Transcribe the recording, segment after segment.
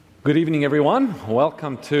Good evening, everyone.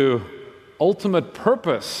 Welcome to Ultimate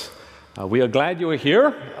Purpose. We are glad you are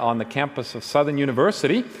here on the campus of Southern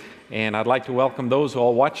University, and I'd like to welcome those who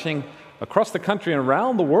are watching across the country and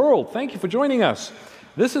around the world. Thank you for joining us.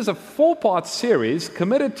 This is a four-part series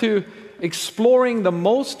committed to exploring the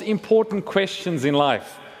most important questions in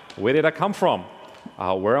life. Where did I come from?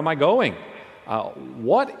 Where am I going?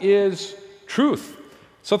 What is truth?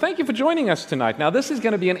 So thank you for joining us tonight. Now, this is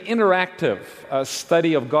going to be an interactive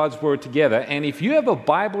study of God's Word together, and if you have a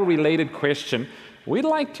Bible-related question, we'd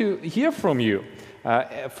like to hear from you.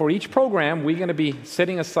 For each program, we're going to be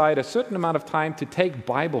setting aside a certain amount of time to take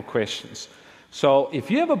Bible questions. So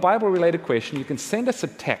if you have a Bible-related question, you can send us a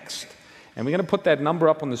text, and we're going to put that number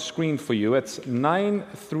up on the screen for you. It's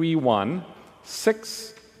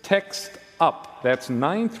 931-6-TEXT-UP. That's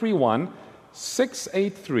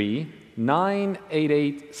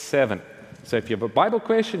 931-683-9887. So if you have a Bible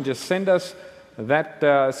question, just send it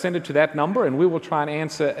to that number, and we will try and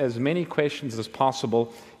answer as many questions as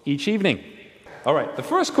possible each evening. All right, the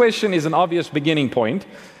first question is an obvious beginning point,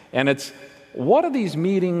 and it's, what are these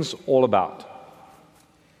meetings all about?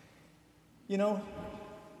 You know,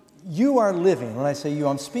 you are living, when I say you,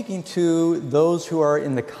 I'm speaking to those who are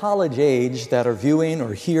in the college age that are viewing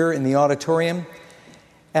or here in the auditorium,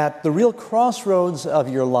 at the real crossroads of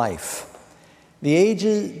your life. The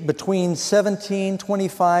ages between 17,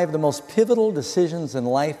 25, the most pivotal decisions in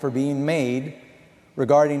life are being made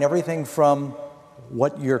regarding everything from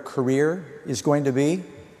what your career is going to be.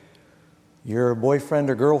 Your boyfriend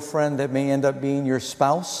or girlfriend that may end up being your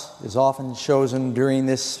spouse is often chosen during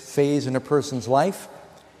this phase in a person's life.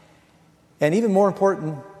 And even more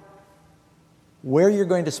important, where you're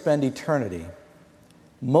going to spend eternity.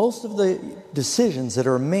 Most of the decisions that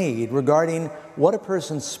are made regarding what a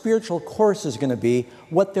person's spiritual course is going to be,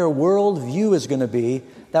 what their worldview is going to be,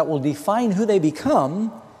 that will define who they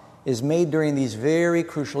become, is made during these very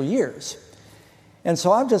crucial years. And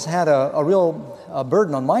so I've just had a real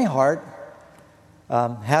burden on my heart,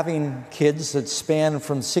 having kids that span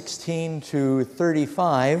from 16 to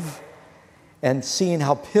 35, and seeing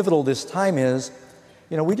how pivotal this time is.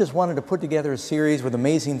 You know, we just wanted to put together a series with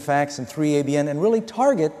amazing facts and 3ABN and really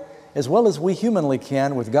target, as well as we humanly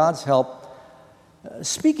can, with God's help,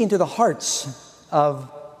 speaking to the hearts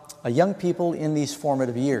of young people in these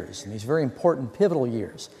formative years, in these very important, pivotal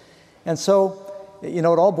years. And so, you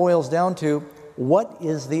know, it all boils down to, what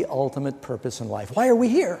is the ultimate purpose in life? Why are we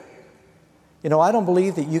here? You know, I don't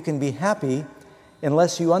believe that you can be happy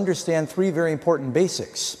unless you understand three very important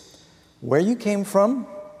basics: where you came from,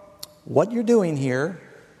 what you're doing here,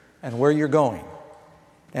 and where you're going.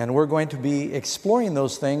 And we're going to be exploring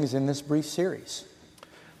those things in this brief series.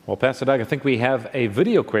 Well, Pastor Doug, I think we have a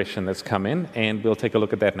video question that's come in, and we'll take a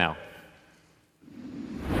look at that now.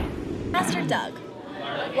 Pastor Doug,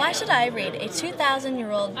 why should I read a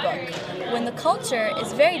 2,000-year-old book when the culture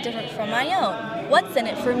is very different from my own? What's in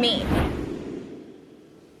it for me?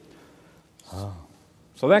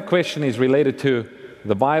 So that question is related to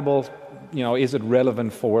the Bible. You know, is it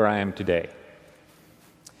relevant for where I am today?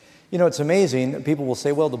 You know, it's amazing. People will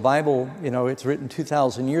say, well, the Bible, you know, it's written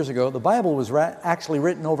 2,000 years ago. The Bible was actually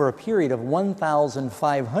written over a period of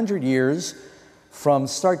 1,500 years from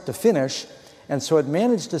start to finish, and so it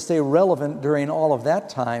managed to stay relevant during all of that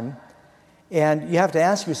time. And you have to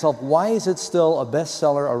ask yourself, why is it still a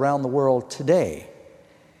bestseller around the world today?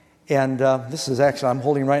 And this is actually, I'm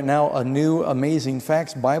holding right now a new Amazing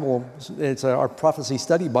Facts Bible. It's our prophecy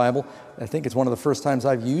study Bible. I think it's one of the first times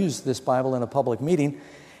I've used this Bible in a public meeting.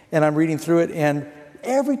 And I'm reading through it, and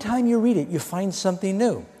every time you read it, you find something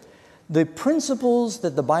new. The principles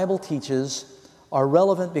that the Bible teaches are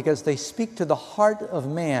relevant because they speak to the heart of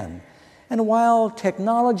man. And while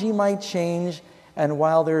technology might change, and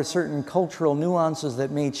while there are certain cultural nuances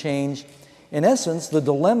that may change, in essence, the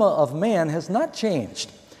dilemma of man has not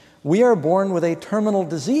changed. We are born with a terminal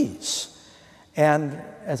disease. And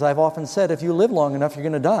as I've often said, if you live long enough, you're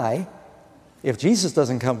going to die if Jesus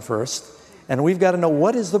doesn't come first. And we've got to know,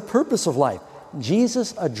 what is the purpose of life?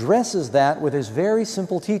 Jesus addresses that with his very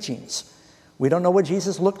simple teachings. We don't know what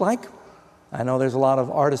Jesus looked like. I know there's a lot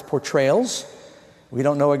of artist portrayals. We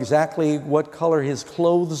don't know exactly what color his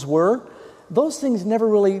clothes were. Those things never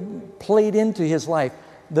really played into his life.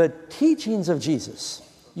 The teachings of Jesus,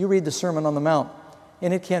 you read the Sermon on the Mount,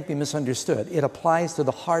 and it can't be misunderstood. It applies to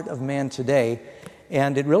the heart of man today,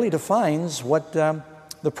 and it really defines what the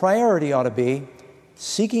priority ought to be: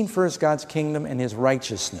 seeking first God's kingdom and his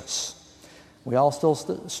righteousness. We all still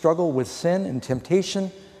struggle with sin and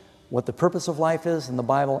temptation. What the purpose of life is, and the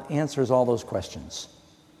Bible answers all those questions.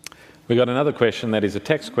 We got another question that is a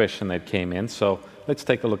text question that came in, so let's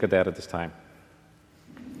take a look at that at this time.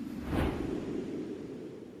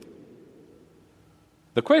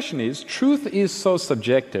 The question is, truth is so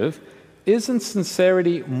subjective, isn't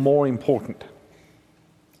sincerity more important?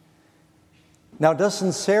 Now, does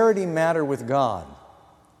sincerity matter with God?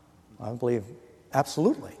 I believe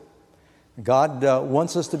absolutely. God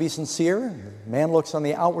wants us to be sincere. Man looks on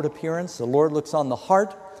the outward appearance, the Lord looks on the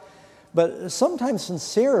heart. But sometimes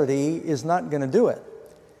sincerity is not going to do it.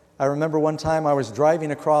 I remember one time I was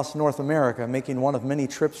driving across North America, making one of many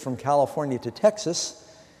trips from California to Texas.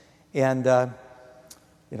 And,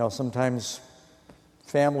 sometimes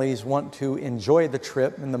families want to enjoy the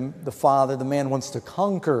trip, and the man wants to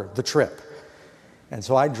conquer the trip. And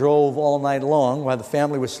so I drove all night long while the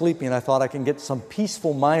family was sleeping. I thought I can get some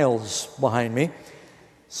peaceful miles behind me.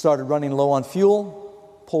 Started running low on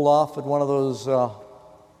fuel, pulled off at one of those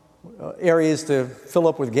areas to fill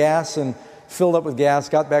up with gas, and filled up with gas,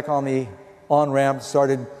 got back on the on-ramp,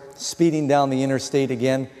 started speeding down the interstate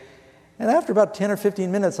again. And after about 10 or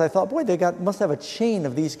 15 minutes, I thought, boy, must have a chain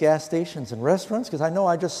of these gas stations and restaurants, because I know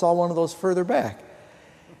I just saw one of those further back.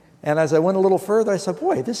 And as I went a little further, I said,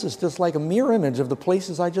 boy, this is just like a mirror image of the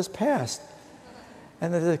places I just passed.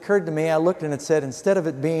 And it occurred to me, I looked and it said, instead of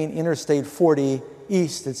it being Interstate 40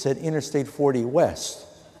 East, it said Interstate 40 West.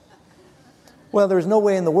 Well, there's no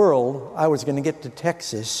way in the world I was going to get to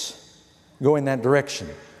Texas going that direction,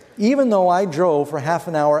 even though I drove for half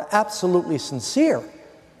an hour absolutely sincere.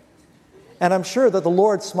 And I'm sure that the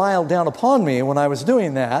Lord smiled down upon me when I was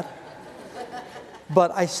doing that, but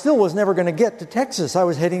I still was never going to get to Texas. I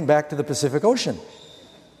was heading back to the Pacific Ocean.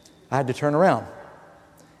 I had to turn around.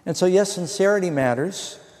 And so, yes, sincerity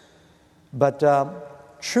matters, but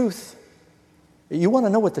truth, you want to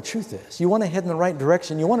know what the truth is. You want to head in the right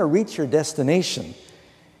direction. You want to reach your destination.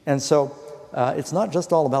 And so it's not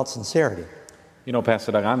just all about sincerity. You know,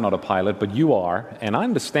 Pastor Doug, I'm not a pilot, but you are. And I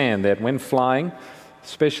understand that when flying,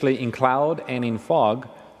 especially in cloud and in fog,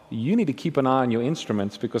 you need to keep an eye on your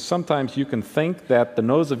instruments, because sometimes you can think that the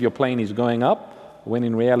nose of your plane is going up when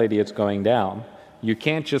in reality it's going down. You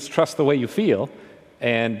can't just trust the way you feel.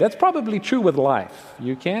 And that's probably true with life.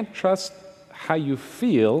 You can't trust how you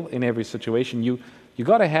feel in every situation. You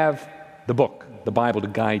got to have the book, the Bible, to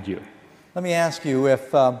guide you. Let me ask you,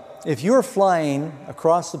 if you're flying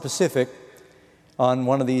across the Pacific on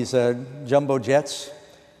one of these jumbo jets,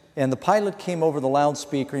 and the pilot came over the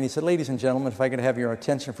loudspeaker and he said, ladies and gentlemen, if I could have your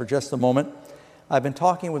attention for just a moment. I've been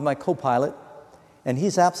talking with my co-pilot, and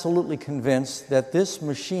he's absolutely convinced that this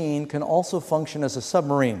machine can also function as a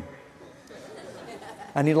submarine.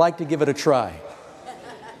 And he'd like to give it a try.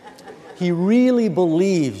 He really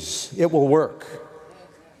believes it will work.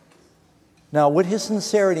 Now, would his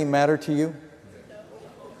sincerity matter to you?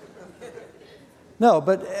 No,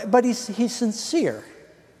 but he's sincere.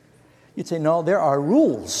 You'd say, no, there are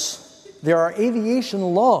rules. There are aviation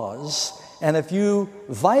laws, and if you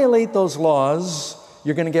violate those laws,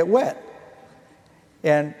 you're going to get wet.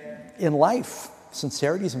 And in life,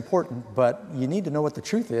 sincerity is important, but you need to know what the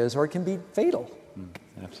truth is, or it can be fatal.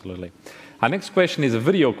 Absolutely. Our next question is a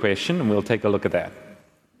video question, and we'll take a look at that.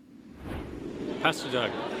 Pastor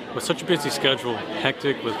Doug, with such a busy schedule,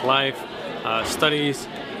 hectic with life, studies,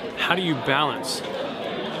 how do you balance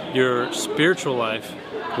your spiritual life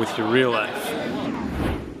with your real life?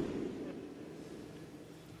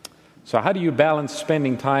 So how do you balance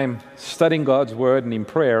spending time studying God's Word and in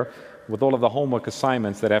prayer with all of the homework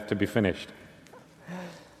assignments that have to be finished?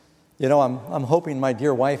 You know, I'm hoping my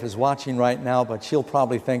dear wife is watching right now, but she'll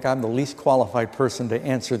probably think I'm the least qualified person to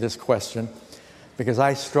answer this question, because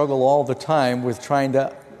I struggle all the time with trying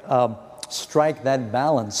to strike that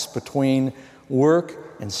balance between work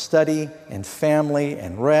and study and family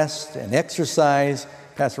and rest and exercise.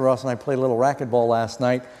 Pastor Ross and I played a little racquetball last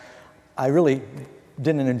night. I really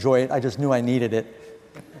didn't enjoy it. I just knew I needed it.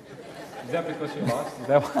 Is that because you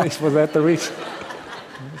lost? Was that the reason?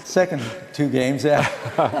 Second 2 games, yeah.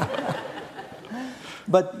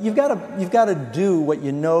 But you've got to do what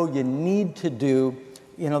you know you need to do.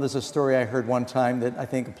 You know, there's a story I heard one time that I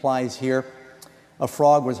think applies here. A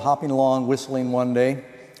frog was hopping along, whistling one day,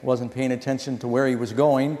 wasn't paying attention to where he was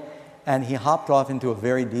going, and he hopped off into a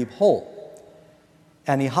very deep hole.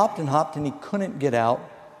 And he hopped and he couldn't get out,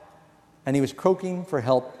 and he was croaking for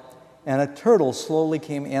help, and a turtle slowly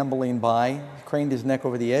came ambling by, craned his neck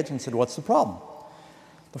over the edge, and said, "What's the problem?"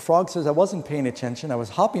 The frog says, "I wasn't paying attention. I was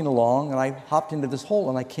hopping along, and I hopped into this hole,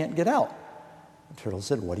 and I can't get out." The turtle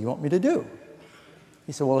said, "What do you want me to do?"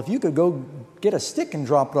 He said, "Well, if you could go get a stick and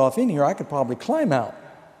drop it off in here, I could probably climb out."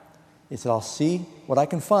 He said, "I'll see what I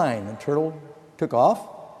can find." And the turtle took off.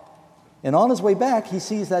 And on his way back, he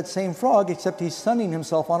sees that same frog, except he's sunning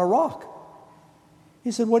himself on a rock.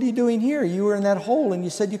 He said, "What are you doing here? You were in that hole, and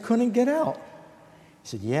you said you couldn't get out." He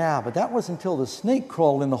said, yeah, but that was until the snake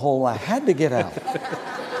crawled in the hole. I had to get out.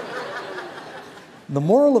 The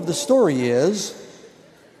moral of the story is,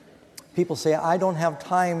 people say, I don't have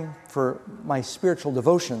time for my spiritual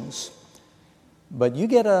devotions. But you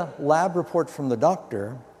get a lab report from the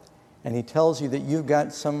doctor, and he tells you that you've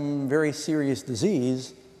got some very serious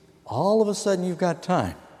disease, all of a sudden you've got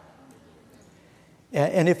time.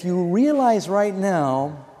 And if you realize right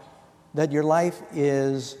now that your life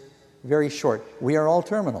is very short, we are all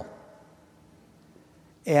terminal.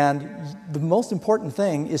 And the most important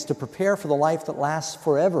thing is to prepare for the life that lasts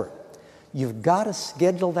forever. You've got to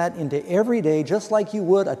schedule that into every day, just like you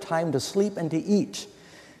would a time to sleep and to eat.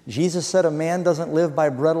 Jesus said a man doesn't live by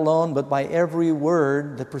bread alone, but by every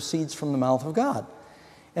word that proceeds from the mouth of God.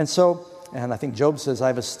 And I think Job says,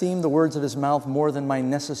 I've esteemed the words of his mouth more than my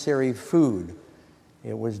necessary food.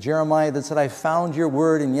 It was Jeremiah that said, I found your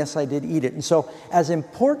word, and yes, I did eat it. And so, as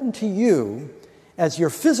important to you as your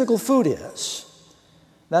physical food is,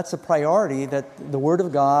 that's a priority that the Word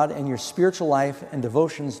of God and your spiritual life and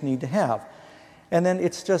devotions need to have. And then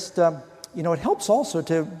it's just, it helps also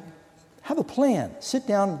to have a plan. Sit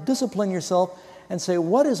down, discipline yourself, and say,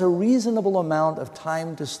 what is a reasonable amount of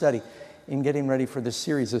time to study? In getting ready for this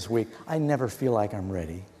series this week, I never feel like I'm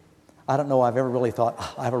ready. I don't know I've ever really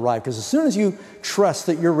thought, I've arrived. Because as soon as you trust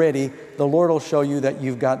that you're ready, the Lord will show you that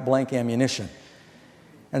you've got blank ammunition.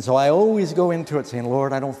 And so I always go into it saying,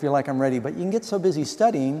 Lord, I don't feel like I'm ready. But you can get so busy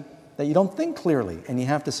studying that you don't think clearly. And you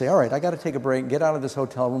have to say, all right, I got to take a break, get out of this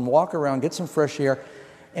hotel room, walk around, get some fresh air.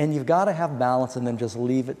 And you've got to have balance and then just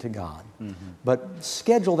leave it to God. Mm-hmm. But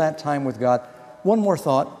schedule that time with God. One more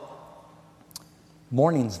thought.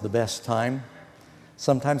 Morning's the best time.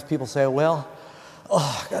 Sometimes people say, well,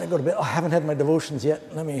 I got to go to bed. I haven't had my devotions yet.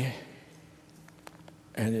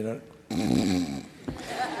 And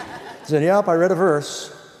said, yep, I read a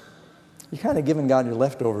verse. You're kind of giving God your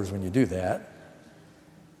leftovers when you do that.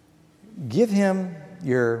 Give him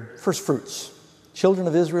your first fruits. Children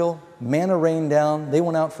of Israel, manna rained down. They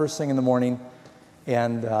went out first thing in the morning,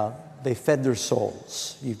 and they fed their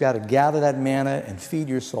souls. You've got to gather that manna and feed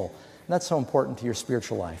your soul. And that's so important to your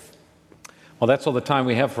spiritual life. Well, that's all the time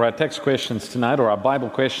we have for our text questions tonight, or our Bible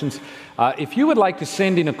questions. If you would like to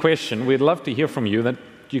send in a question, we'd love to hear from you. That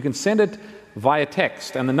you can send it via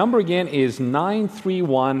text. And the number again is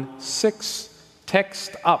 9316,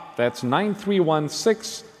 text up. That's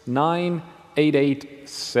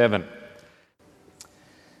 9316-9887.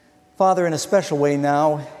 Father, in a special way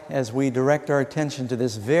now, as we direct our attention to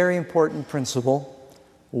this very important principle,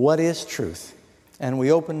 what is truth? And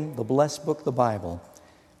we open the blessed book, the Bible.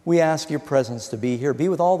 We ask your presence to be here. Be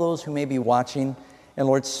with all those who may be watching. And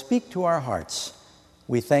Lord, speak to our hearts.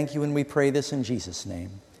 We thank you and we pray this in Jesus' name.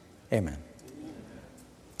 Amen.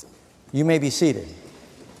 You may be seated.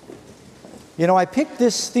 I picked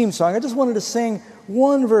this theme song. I just wanted to sing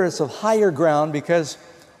one verse of Higher Ground because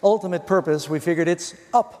ultimate purpose, we figured it's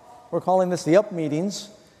up. We're calling this the Up Meetings.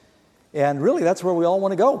 And really, that's where we all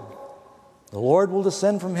want to go. The Lord will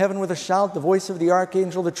descend from heaven with a shout, the voice of the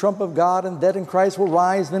archangel, the trump of God, and dead in Christ will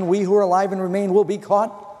rise. Then we who are alive and remain will be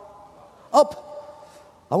caught up.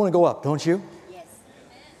 I want to go up, don't you? Yes.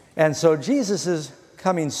 And so Jesus is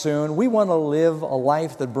coming soon. We want to live a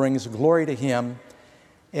life that brings glory to Him.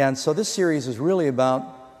 And so this series is really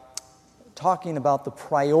about talking about the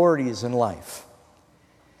priorities in life.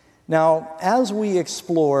 Now, as we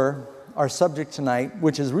explore our subject tonight,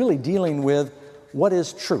 which is really dealing with what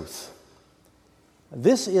is truth,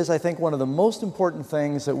 this is, I think, one of the most important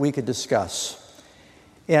things that we could discuss.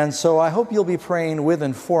 And so I hope you'll be praying with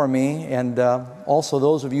and for me, and also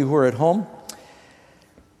those of you who are at home.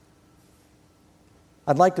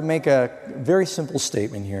 I'd like to make a very simple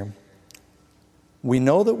statement here. We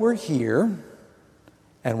know that we're here,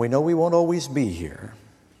 and we know we won't always be here.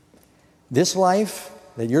 This life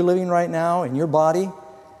that you're living right now in your body,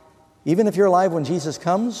 even if you're alive when Jesus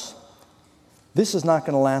comes, this is not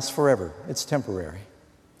going to last forever. It's temporary.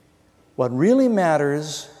 What really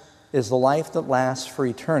matters is the life that lasts for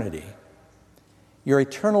eternity. Your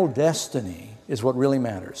eternal destiny is what really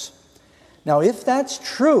matters. Now, if that's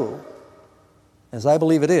true, as I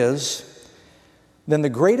believe it is, then the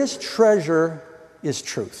greatest treasure is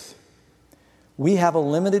truth. We have a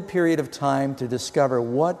limited period of time to discover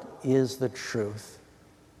what is the truth.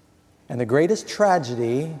 And the greatest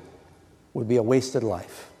tragedy would be a wasted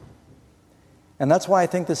life. And that's why I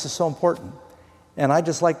think this is so important. And I'd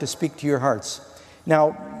just like to speak to your hearts.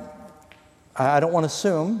 Now, I don't want to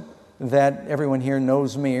assume that everyone here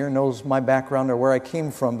knows me or knows my background or where I came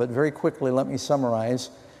from, but very quickly let me summarize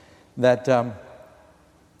that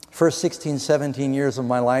first 16, 17 years of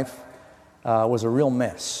my life was a real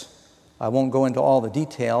mess. I won't go into all the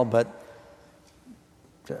detail, but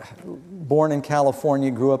born in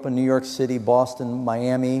California, grew up in New York City, Boston,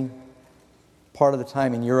 Miami, part of the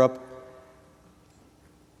time in Europe.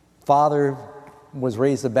 Father was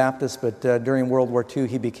raised a Baptist, but during World War II,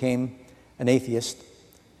 he became an atheist.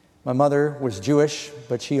 My mother was Jewish,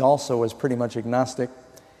 but she also was pretty much agnostic.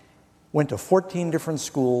 Went to 14 different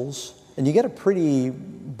schools, and you get a pretty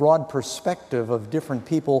broad perspective of different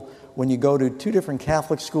people when you go to 2 different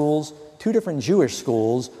Catholic schools, 2 different Jewish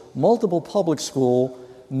schools, multiple public school,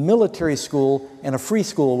 military school, and a free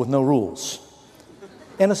school with no rules.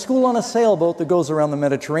 And a school on a sailboat that goes around the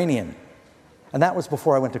Mediterranean. And that was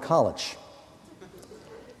before I went to college.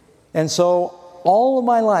 And so all of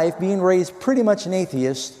my life, being raised pretty much an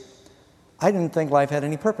atheist, I didn't think life had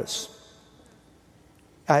any purpose.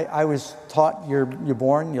 I was taught you're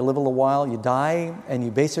born, you live a little while, you die, and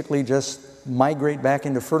you basically just migrate back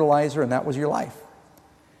into fertilizer, and that was your life.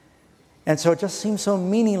 And so it just seemed so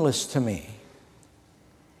meaningless to me.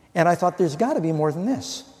 And I thought, there's got to be more than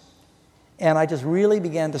this. And I just really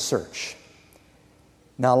began to search.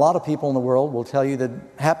 Now, a lot of people in the world will tell you that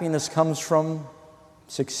happiness comes from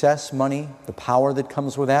success, money, the power that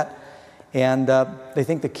comes with that. And they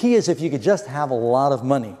think the key is if you could just have a lot of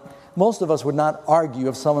money. Most of us would not argue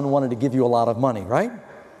if someone wanted to give you a lot of money, right?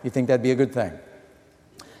 You think that'd be a good thing.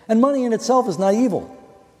 And money in itself is not evil.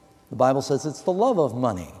 The Bible says it's the love of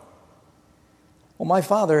money. Well, my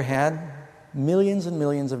father had millions and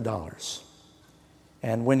millions of dollars.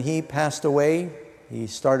 And when he passed away, he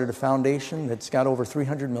started a foundation that's got over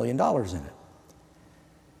 $300 million in it.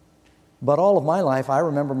 But all of my life, I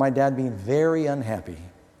remember my dad being very unhappy.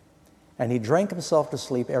 And he drank himself to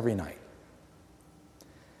sleep every night.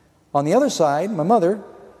 On the other side, my mother,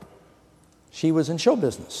 she was in show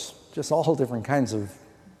business. Just all different kinds of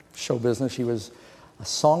show business. She was a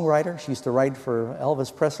songwriter. She used to write for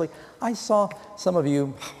Elvis Presley. I saw some of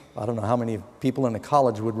you, I don't know how many people in the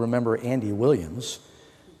college would remember Andy Williams.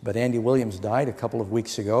 But Andy Williams died a couple of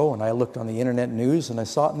weeks ago, and I looked on the internet news, and I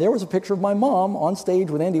saw it, and there was a picture of my mom on stage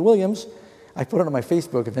with Andy Williams. I put it on my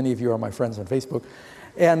Facebook, if any of you are my friends on Facebook.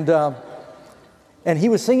 And he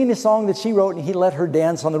was singing a song that she wrote, and he let her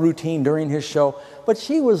dance on the routine during his show. But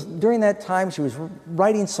she was, during that time, she was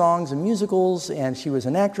writing songs and musicals, and she was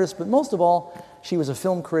an actress, but most of all, she was a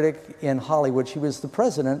film critic in Hollywood. She was the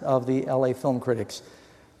president of the LA Film Critics.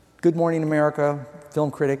 Good Morning America, film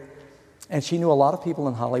critic. And she knew a lot of people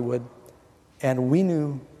in Hollywood, and we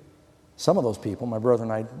knew some of those people. My brother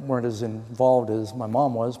and I weren't as involved as my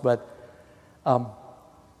mom was, but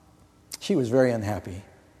she was very unhappy.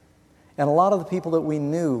 And a lot of the people that we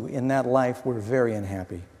knew in that life were very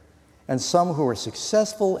unhappy. And some who were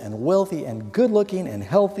successful and wealthy and good-looking and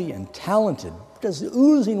healthy and talented, just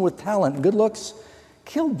oozing with talent and good looks,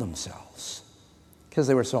 killed themselves because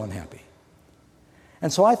they were so unhappy.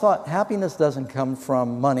 And so I thought, happiness doesn't come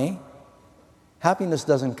from money. Happiness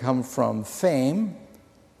doesn't come from fame.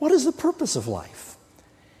 What is the purpose of life?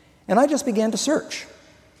 And I just began to search.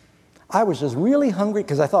 I was just really hungry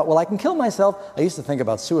because I thought, well, I can kill myself. I used to think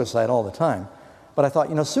about suicide all the time. But I thought,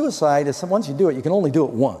 suicide is, once you do it, you can only do it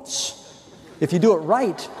once. If you do it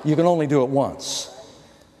right, you can only do it once.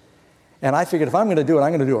 And I figured if I'm going to do it, I'm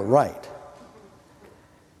going to do it right.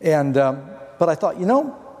 And but I thought,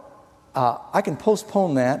 I can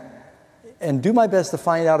postpone that and do my best to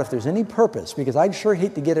find out if there's any purpose, because I'd sure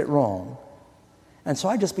hate to get it wrong. And so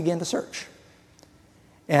I just began to search.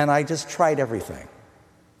 And I just tried everything.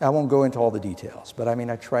 I won't go into all the details, but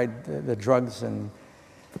I tried the drugs and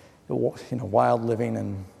wild living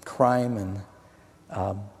and crime, and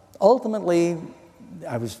ultimately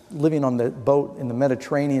I was living on the boat in the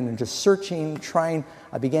Mediterranean and just searching, trying.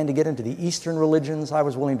 I began to get into the Eastern religions. I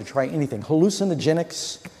was willing to try anything,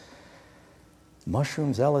 hallucinogenics,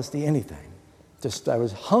 mushrooms, LSD, anything. Just I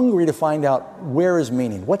was hungry to find out, where is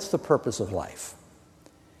meaning? What's the purpose of life?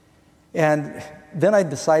 And then I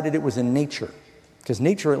decided it was in nature, because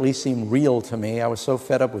nature at least seemed real to me. I was so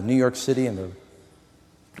fed up with New York City and the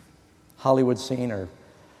Hollywood scene.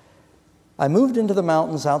 I moved into the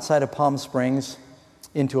mountains outside of Palm Springs,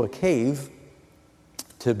 into a cave,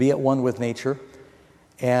 to be at one with nature,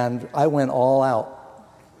 and I went all out.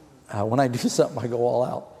 When I do something, I go all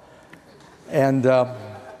out. And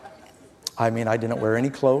I didn't wear any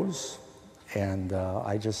clothes, and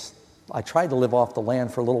I tried to live off the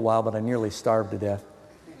land for a little while, but I nearly starved to death.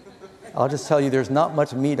 I'll just tell you, there's not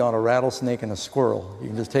much meat on a rattlesnake and a squirrel. You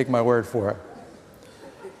can just take my word for it.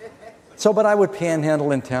 But I would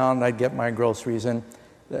panhandle in town, and I'd get my groceries. And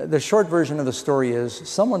the short version of the story is,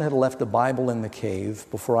 someone had left a Bible in the cave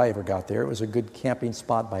before I ever got there. It was a good camping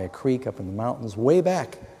spot by a creek up in the mountains way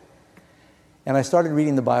back. And I started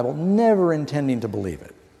reading the Bible, never intending to believe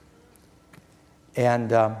it.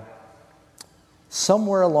 And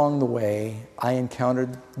somewhere along the way, I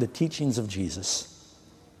encountered the teachings of Jesus.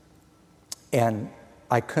 And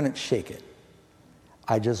I couldn't shake it.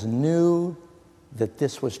 I just knew that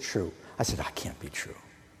this was true. I said, that can't be true.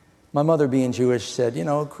 My mother, being Jewish, said,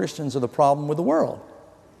 Christians are the problem with the world.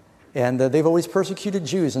 And they've always persecuted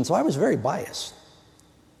Jews. And so I was very biased.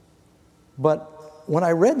 But when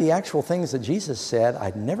I read the actual things that Jesus said,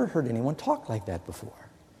 I'd never heard anyone talk like that before.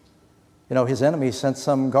 His enemies sent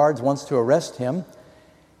some guards once to arrest him.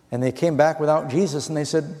 And they came back without Jesus and they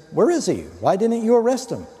said, where is he? Why didn't you arrest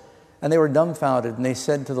him? And they were dumbfounded. And they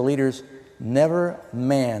said to the leaders, never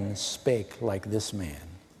man spake like this man.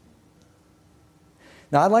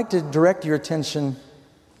 Now, I'd like to direct your attention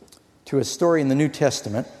to a story in the New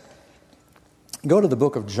Testament. Go to the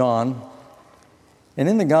book of John. And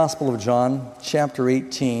in the Gospel of John, chapter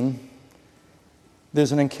 18,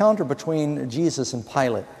 there's an encounter between Jesus and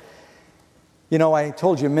Pilate. I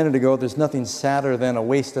told you a minute ago, there's nothing sadder than a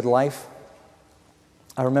wasted life.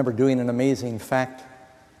 I remember doing an amazing fact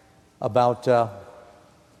about a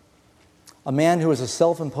man who was a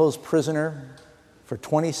self-imposed prisoner for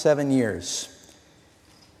 27 years.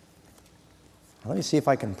 Let me see if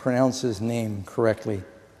I can pronounce his name correctly.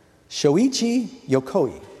 Shoichi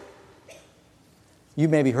Yokoi. You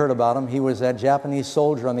maybe heard about him. He was that Japanese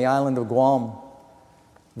soldier on the island of Guam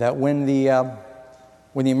that when the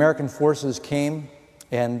American forces came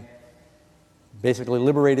and basically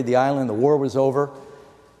liberated the island, the war was over.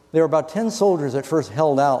 There were about 10 soldiers that first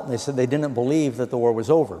held out, and they said they didn't believe that the war was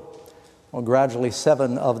over. Well, gradually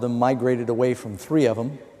 7 of them migrated away from 3 of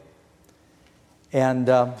them. And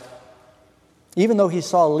even though he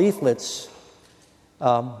saw leaflets,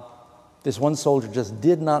 this one soldier just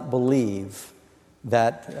did not believe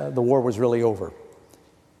that the war was really over.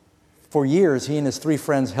 For years, he and his 3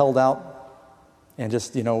 friends held out and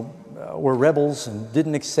just, were rebels and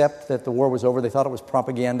didn't accept that the war was over. They thought it was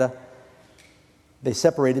propaganda. They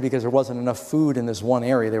separated because there wasn't enough food in this one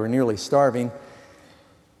area. They were nearly starving.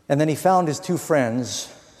 And then he found his 2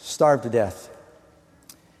 friends starved to death.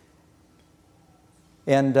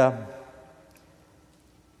 And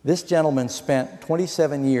this gentleman spent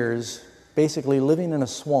 27 years basically living in a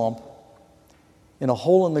swamp, in a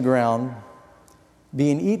hole in the ground,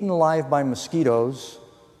 being eaten alive by mosquitoes,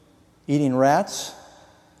 eating rats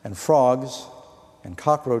and frogs and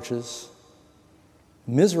cockroaches,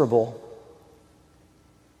 miserable.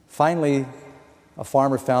 Finally, a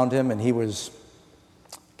farmer found him and he was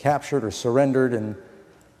captured or surrendered, and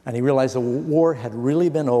he realized the war had really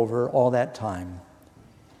been over all that time.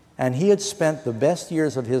 And he had spent the best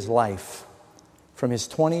years of his life, from his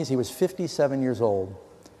 20s, he was 57 years old,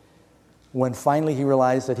 when finally he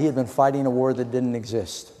realized that he had been fighting a war that didn't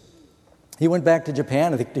exist. He went back to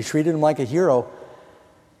Japan, and they treated him like a hero.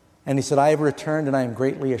 And he said, I have returned and I am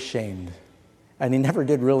greatly ashamed. And he never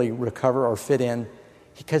did really recover or fit in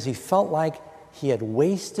because he felt like he had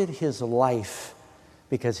wasted his life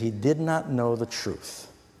because he did not know the truth.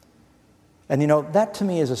 And that to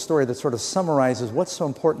me is a story that sort of summarizes what's so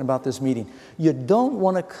important about this meeting. You don't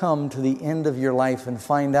want to come to the end of your life and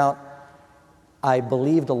find out, I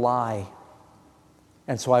believed a lie,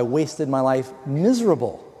 and so I wasted my life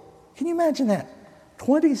miserable. Can you imagine that?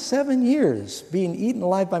 27 years being eaten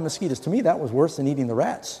alive by mosquitoes. To me, that was worse than eating the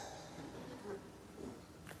rats.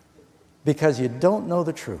 Because you don't know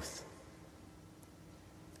the truth.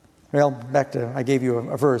 Well, I gave you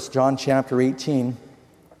a verse, John chapter 18.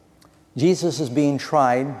 Jesus is being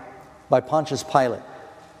tried by Pontius Pilate.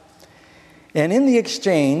 And in the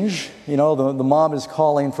exchange, the mob is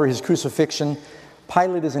calling for his crucifixion.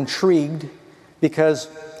 Pilate is intrigued because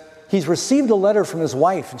he's received a letter from his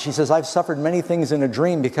wife, and she says, I've suffered many things in a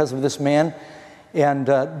dream because of this man, and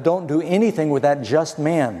don't do anything with that just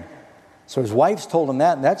man. So his wife's told him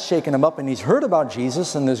that, and that's shaken him up, and he's heard about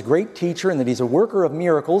Jesus and this great teacher, and that he's a worker of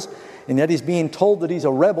miracles, and yet he's being told that he's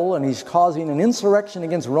a rebel, and he's causing an insurrection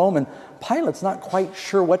against Rome, and Pilate's not quite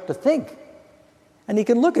sure what to think. And he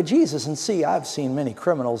can look at Jesus and see, I've seen many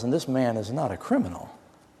criminals, and this man is not a criminal.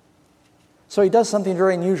 So he does something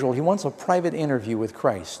very unusual. He wants a private interview with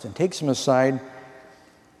Christ and takes him aside,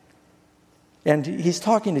 and he's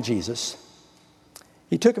talking to Jesus.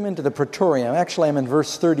 He took him into the praetorium. Actually, I'm in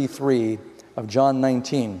verse 33 of John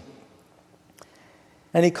 19.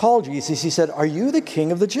 And he called Jesus. He said, are you the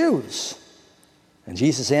king of the Jews? And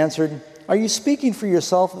Jesus answered, are you speaking for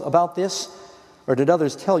yourself about this, or did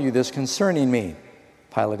others tell you this concerning me?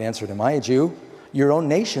 Pilate answered, am I a Jew? Your own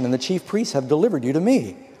nation and the chief priests have delivered you to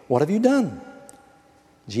me. What have you done?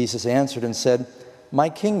 Jesus answered and said, my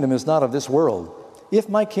kingdom is not of this world. if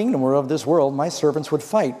my kingdom were of this world, my servants would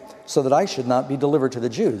fight so that I should not be delivered to the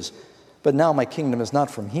Jews. But now my kingdom is not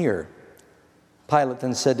from here." Pilate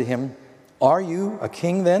then said to him, "Are you a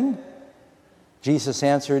king then?" Jesus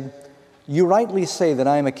answered, "You rightly say that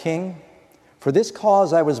I am a king. For this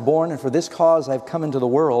cause I was born, and for this cause I have come into the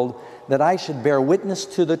world, that I should bear witness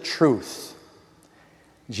to the truth."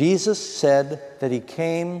 Jesus said that he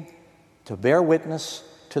came to bear witness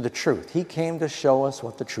to the truth. He came to show us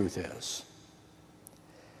what the truth is.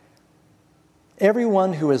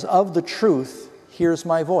 "Everyone who is of the truth hears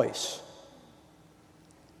my voice."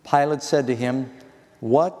 Pilate said to him,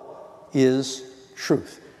 "What is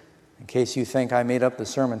truth?" In case you think I made up the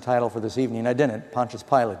sermon title for this evening, I didn't. Pontius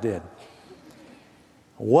Pilate did.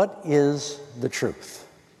 What is the truth?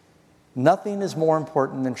 Nothing is more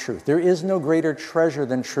important than truth. There is no greater treasure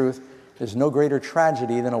than truth. There's no greater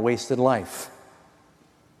tragedy than a wasted life.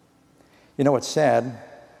 You know what's sad?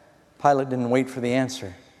 Pilate didn't wait for the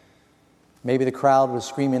answer. Maybe the crowd was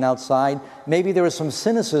screaming outside. Maybe there was some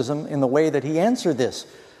cynicism in the way that he answered this.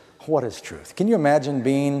 What is truth? Can you imagine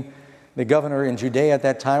being the governor in Judea at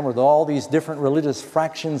that time with all these different religious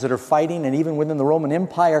fractions that are fighting, and even within the Roman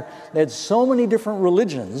Empire, they had so many different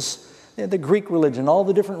religions. They had the Greek religion, all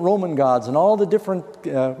the different Roman gods, and all the different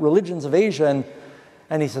religions of Asia.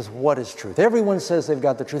 And he says, what is truth? Everyone says they've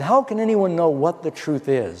got the truth. How can anyone know what the truth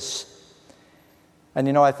is? And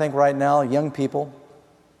you know, I think right now, young people,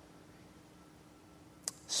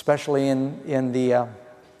 especially in the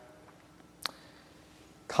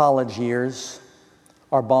college years,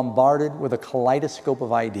 are bombarded with a kaleidoscope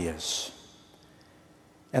of ideas.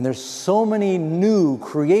 And there's so many new,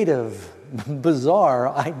 creative, bizarre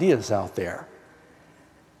ideas out there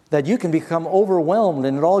that you can become overwhelmed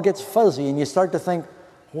and it all gets fuzzy and you start to think,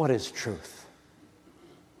 what is truth?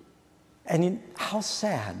 And how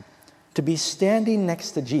sad to be standing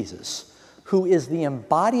next to Jesus, who is the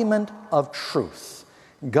embodiment of truth.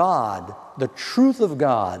 God, the truth of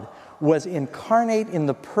God, was incarnate in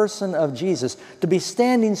the person of Jesus. To be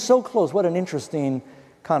standing so close, what an interesting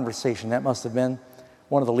conversation that must have been.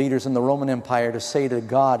 One of the leaders in the Roman Empire to say to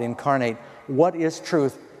God incarnate, what is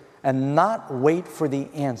truth? And not wait for the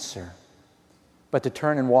answer, but to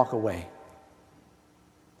turn and walk away.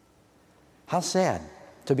 How sad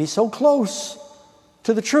to be so close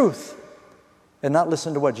to the truth and not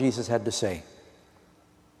listen to what Jesus had to say.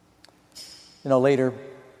 You know, later,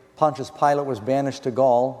 Pontius Pilate was banished to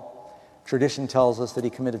Gaul. Tradition tells us that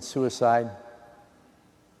he committed suicide.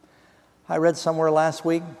 I read somewhere last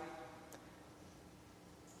week,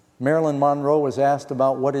 Marilyn Monroe was asked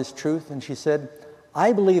about what is truth, and she said,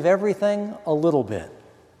 I believe everything a little bit.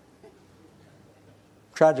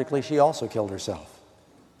 Tragically, she also killed herself.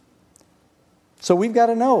 So we've got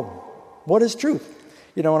to know, what is truth?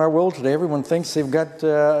 You know, in our world today, everyone thinks they've got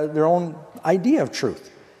their own idea of truth.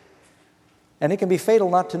 And it can be fatal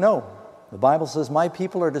not to know. The Bible says, my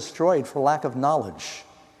people are destroyed for lack of knowledge.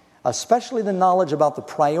 Especially the knowledge about the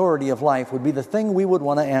priority of life would be the thing we would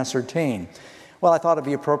want to ascertain. Well, I thought it'd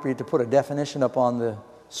be appropriate to put a definition up on the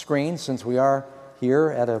screen since we are here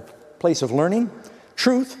at a place of learning.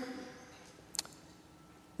 Truth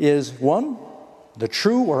is 1, the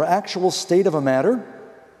true or actual state of a matter.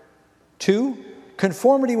 2,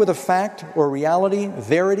 conformity with a fact or reality,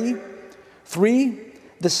 verity. 3,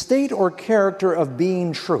 the state or character of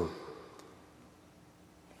being true.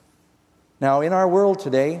 Now, in our world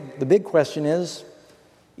today, the big question is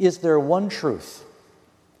there one truth?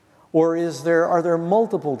 Or are there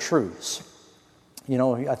multiple truths? You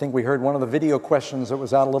know, I think we heard one of the video questions that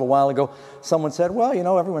was out a little while ago. Someone said, well, you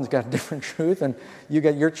know, everyone's got a different truth, and you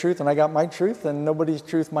got your truth and I got my truth, and nobody's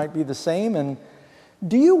truth might be the same. And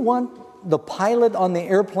do you want the pilot on the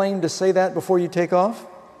airplane to say that before you take off?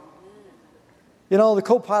 You know, the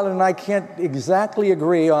co-pilot and I can't exactly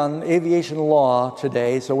agree on aviation law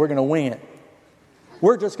today, so we're going to wing it.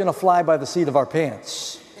 We're just going to fly by the seat of our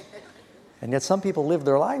pants. And yet some people live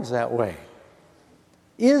their lives that way.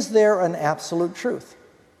 Is there an absolute truth?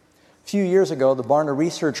 A few years ago, the Barna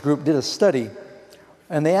Research Group did a study,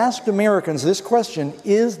 and they asked Americans this question,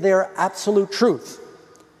 is there absolute truth?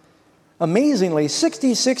 Amazingly,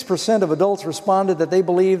 66% of adults responded that they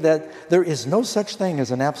believe that there is no such thing as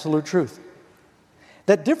an absolute truth.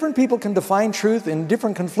 That different people can define truth in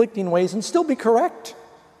different conflicting ways and still be correct.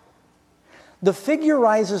 The figure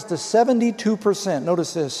rises to 72%,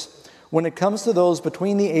 notice this, when it comes to those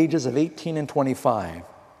between the ages of 18 and 25.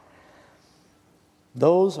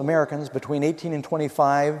 Those Americans between 18 and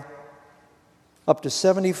 25, up to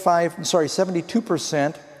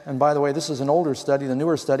 72%, and by the way, this is an older study, the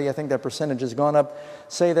newer study, I think that percentage has gone up,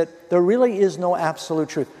 say that there really is no absolute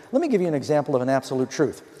truth. Let me give you an example of an absolute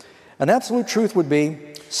truth. An absolute truth would be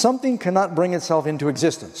something cannot bring itself into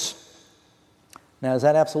existence. Now, is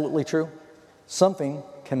that absolutely true? Something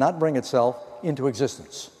cannot bring itself into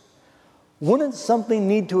existence. Wouldn't something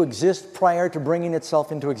need to exist prior to bringing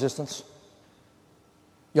itself into existence?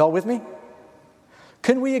 Y'all with me?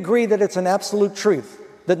 Can we agree that it's an absolute truth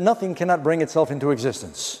that nothing cannot bring itself into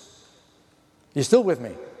existence? You still with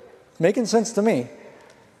me? Making sense to me.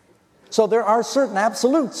 So there are certain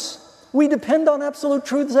absolutes. We depend on absolute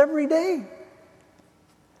truths every day.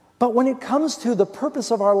 But when it comes to the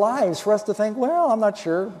purpose of our lives, for us to think, well, I'm not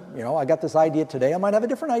sure, I got this idea today, I might have a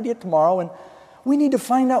different idea tomorrow, and we need to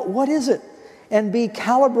find out what is it, and be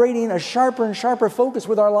calibrating a sharper and sharper focus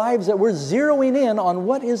with our lives that we're zeroing in on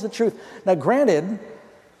what is the truth. Now, granted,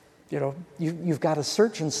 you've got to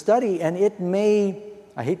search and study, and it may,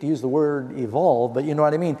 I hate to use the word evolve, but you know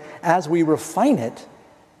what I mean. As we refine it,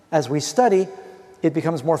 as we study, it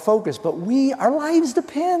becomes more focused. But our lives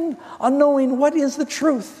depend on knowing what is the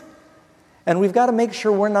truth. And we've got to make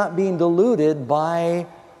sure we're not being deluded by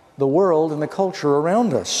the world and the culture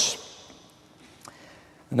around us.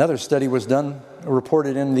 Another study was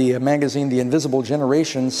reported in the magazine The Invisible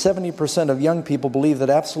Generation. 70% of young people believe that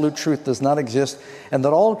absolute truth does not exist and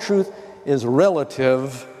that all truth is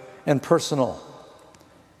relative and personal.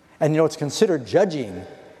 And it's considered judging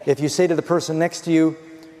if you say to the person next to you,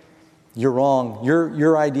 you're wrong,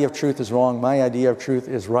 your idea of truth is wrong, my idea of truth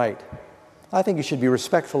is right. I think you should be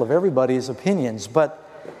respectful of everybody's opinions, but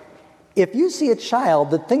if you see a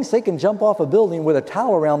child that thinks they can jump off a building with a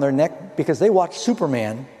towel around their neck because they watch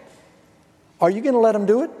Superman, are you going to let them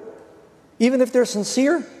do it? Even if they're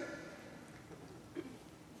sincere?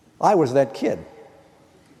 I was that kid.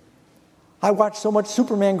 I watched so much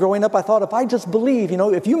Superman growing up, I thought if I just believe,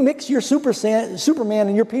 if you mix your Superman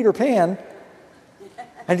and your Peter Pan,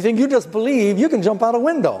 and you think you just believe, you can jump out a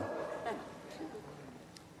window.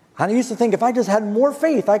 I used to think if I just had more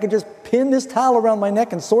faith, I could just pin this towel around my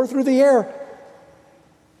neck and soar through the air.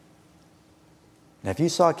 Now, if you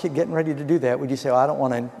saw a kid getting ready to do that, would you say, I don't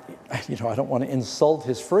want to insult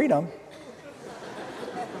his freedom.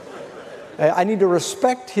 I need to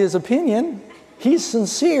respect his opinion. He's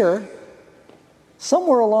sincere.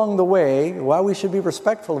 Somewhere along the way, while we should be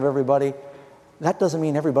respectful of everybody, that doesn't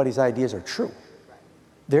mean everybody's ideas are true.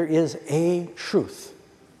 There is a truth.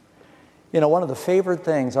 One of the favorite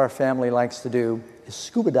things our family likes to do is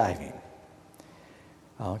scuba diving.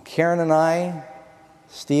 Karen and I,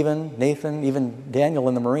 Stephen, Nathan, even Daniel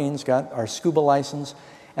in the Marines got our scuba license.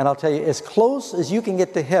 And I'll tell you, as close as you can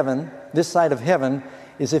get to heaven, this side of heaven,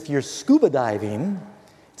 is if you're scuba diving.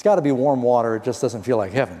 It's got to be warm water. It just doesn't feel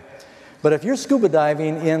like heaven. But if you're scuba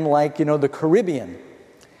diving in the Caribbean,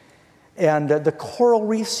 and the coral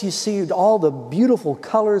reefs, you see all the beautiful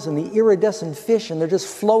colors and the iridescent fish, and they're just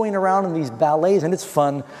flowing around in these ballets, and it's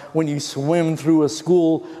fun when you swim through a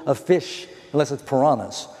school of fish, unless it's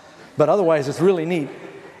piranhas. But otherwise, it's really neat.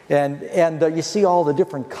 And you see all the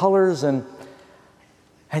different colors, and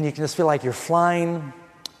you can just feel like you're flying.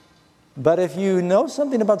 But if you know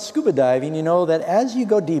something about scuba diving, you know that as you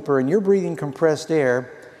go deeper and you're breathing compressed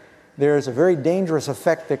air, there's a very dangerous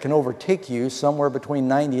effect that can overtake you somewhere between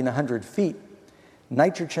 90 and 100 feet,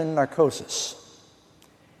 nitrogen narcosis.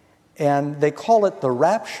 And they call it the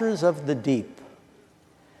raptures of the deep.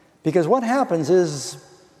 Because what happens is,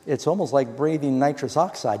 it's almost like breathing nitrous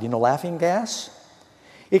oxide, laughing gas.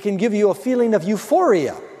 It can give you a feeling of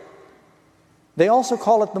euphoria. They also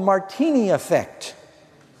call it the martini effect.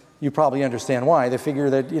 You probably understand why. They figure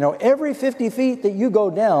that, every 50 feet that you go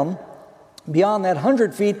down, beyond that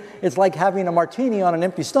 100 feet, it's like having a martini on an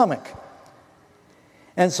empty stomach.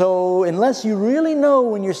 And so unless you really know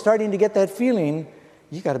when you're starting to get that feeling,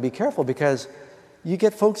 you got to be careful, because you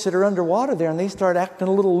get folks that are underwater there and they start acting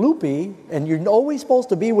a little loopy, and you're always supposed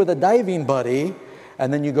to be with a diving buddy,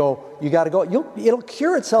 and then you got to go. It'll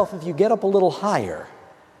cure itself if you get up a little higher.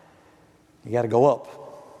 You got to go up.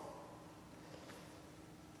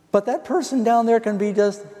 But that person down there can be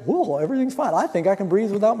just, whoa, everything's fine. I think I can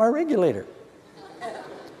breathe without my regulator.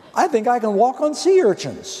 I think I can walk on sea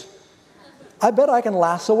urchins. I bet I can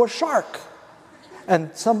lasso a shark.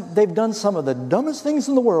 And they've done some of the dumbest things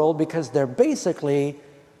in the world because they're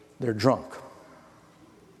drunk.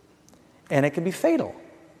 And it can be fatal.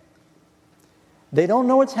 They don't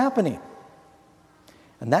know what's happening.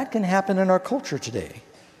 And that can happen in our culture today.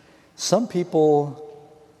 Some people,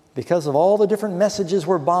 because of all the different messages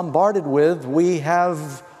we're bombarded with, we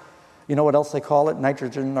have, what else they call it?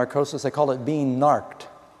 Nitrogen narcosis. They call it being narked.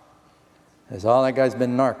 That guy's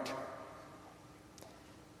been narked.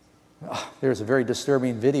 There's a very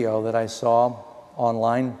disturbing video that I saw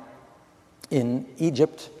online in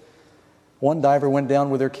Egypt. One diver went down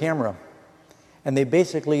with their camera, and they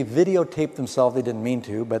basically videotaped themselves. They didn't mean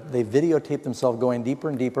to, but they videotaped themselves going deeper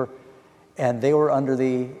and deeper, and they were under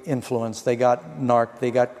the influence. They got narked.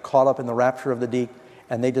 They got caught up in the rapture of the deep,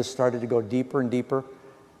 and they just started to go deeper and deeper.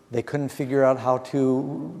 They couldn't figure out how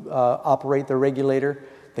to operate the regulator.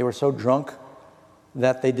 They were so drunk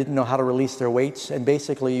that they didn't know how to release their weights, and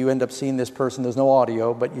basically you end up seeing this person, there's no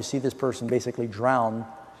audio, but you see this person basically drown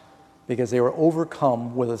because they were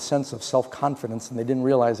overcome with a sense of self-confidence, and they didn't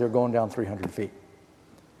realize they were going down 300 feet.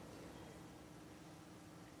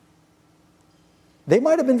 They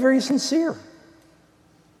might have been very sincere,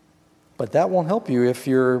 but that won't help you if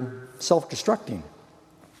you're self-destructing.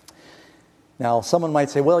 Now, someone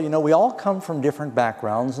might say, well, we all come from different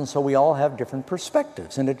backgrounds, and so we all have different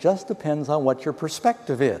perspectives, and it just depends on what your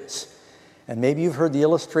perspective is. And maybe you've heard the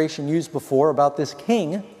illustration used before about this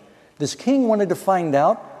king. This king wanted to find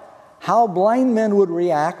out how blind men would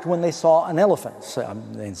react when they saw an elephant. So,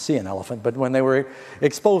 they didn't see an elephant, but when they were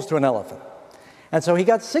exposed to an elephant. And so he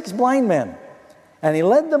got 6 blind men, and he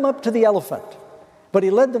led them up to the elephant, but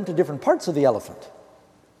he led them to different parts of the elephant.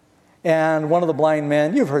 And one of the blind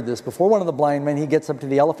men, you've heard this before, one of the blind men, he gets up to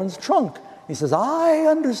the elephant's trunk. He says, I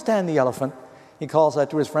understand the elephant. He calls that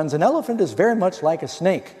to his friends. An elephant is very much like a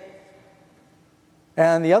snake.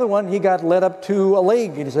 And the other one, he got led up to a leg.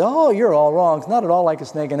 And he said, oh, you're all wrong. It's not at all like a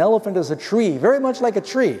snake. An elephant is a tree, very much like a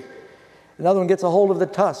tree. Another one gets a hold of the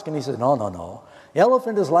tusk, and he says, no, no, no. The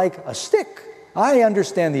elephant is like a stick. I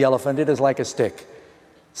understand the elephant. It is like a stick.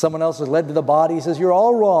 Someone else is led to the body. He says, you're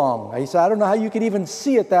all wrong. He said, I don't know how you could even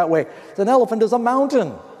see it that way. An elephant is a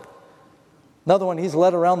mountain. Another one, he's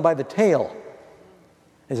led around by the tail.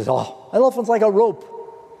 He says, oh, an elephant's like a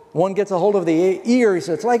rope. One gets a hold of the ear. He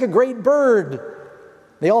says, it's like a great bird.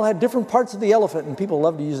 They all had different parts of the elephant, and people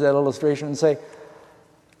love to use that illustration and say,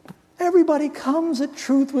 everybody comes at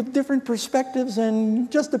truth with different perspectives, and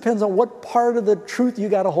it just depends on what part of the truth you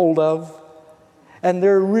got a hold of. And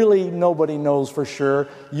there really nobody knows for sure.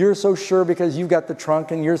 You're so sure because you've got the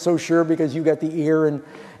trunk, and you're so sure because you got the ear,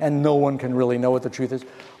 and no one can really know what the truth is.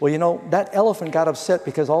 Well, that elephant got upset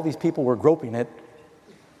because all these people were groping it,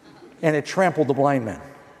 and it trampled the blind men.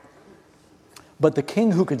 But the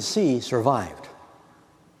king who could see survived.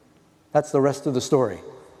 That's the rest of the story.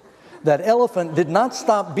 That elephant did not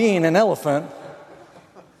stop being an elephant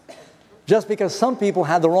just because some people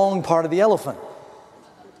had the wrong part of the elephant.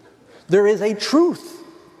 There is a truth.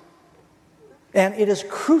 And it is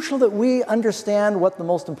crucial that we understand what the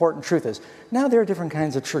most important truth is. Now, there are different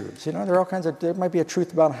kinds of truths. There might be a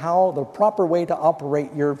truth about how the proper way to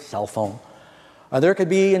operate your cell phone. There could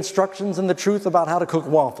be instructions in the truth about how to cook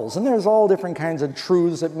waffles. And there's all different kinds of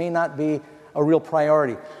truths that may not be a real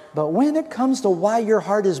priority. But when it comes to why your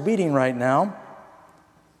heart is beating right now,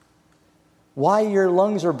 why your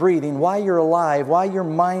lungs are breathing, why you're alive, why your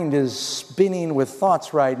mind is spinning with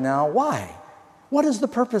thoughts right now, why? What is the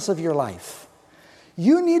purpose of your life?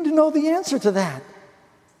 You need to know the answer to that.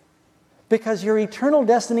 Because your eternal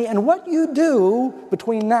destiny and what you do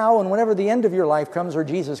between now and whenever the end of your life comes, or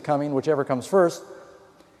Jesus coming, whichever comes first,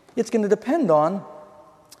 it's going to depend on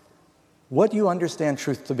what you understand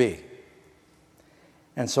truth to be.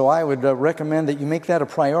 And so I would recommend that you make that a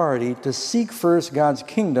priority, to seek first God's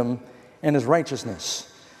kingdom and His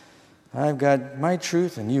righteousness. I've got my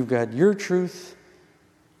truth and you've got your truth.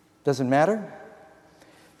 Doesn't matter.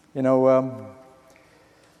 Not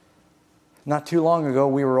too long ago,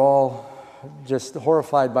 we were all just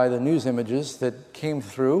horrified by the news images that came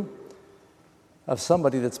through of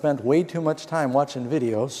somebody that spent way too much time watching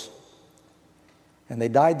videos, and they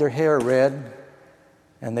dyed their hair red,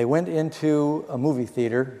 and they went into a movie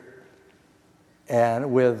theater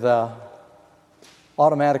and with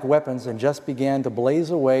automatic weapons and just began to blaze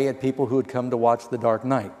away at people who had come to watch The Dark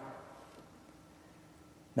Knight.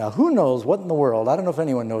 Now, who knows what in the world, I don't know if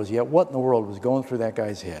anyone knows yet, what in the world was going through that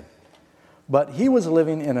guy's head. But he was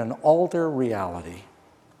living in an alter reality.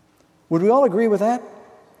 Would we all agree with that?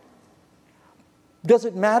 Does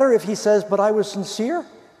it matter if he says, but I was sincere?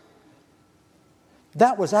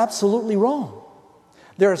 That was absolutely wrong.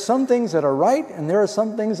 There are some things that are right, and there are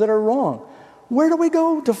some things that are wrong. Where do we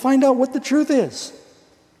go to find out what the truth is?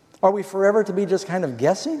 Are we forever to be just kind of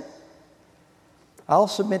guessing? I'll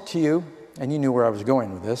submit to you, and you knew where I was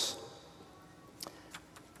going with this,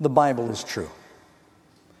 the Bible is true.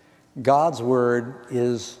 God's Word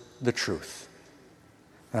is the truth.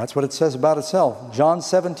 That's what it says about itself. John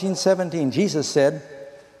 17:17, Jesus said,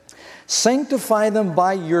 sanctify them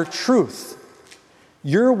by your truth.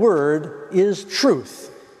 Your word is truth.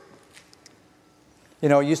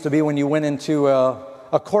 It used to be when you went into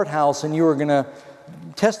a courthouse and you were going to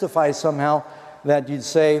testify somehow, that you'd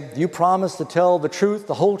say, "You promise to tell the truth,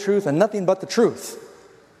 the whole truth, and nothing but the truth."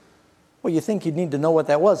 Well, you think you'd need to know what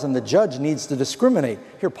that was, and the judge needs to discriminate.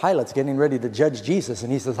 Here, Pilate's getting ready to judge Jesus,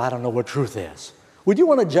 and he says, "I don't know what truth is." Would you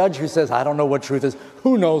want a judge who says, "I don't know what truth is"?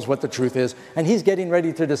 Who knows what the truth is? And he's getting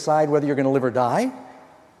ready to decide whether you're going to live or die?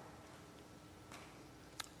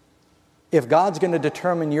 If God's going to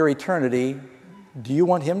determine your eternity, do you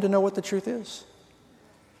want him to know what the truth is?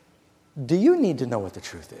 Do you need to know what the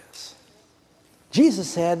truth is? Jesus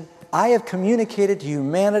said, "I have communicated to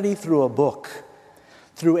humanity through a book,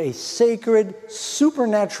 through a sacred,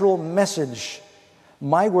 supernatural message.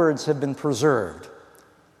 My words have been preserved."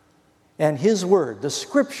 And his word, the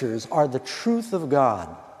scriptures, are the truth of God.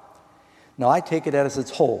 Now, I take it as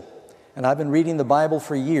its whole, and I've been reading the Bible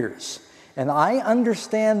for years, and I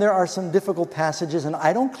understand there are some difficult passages, and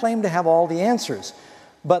I don't claim to have all the answers,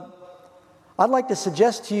 but I'd like to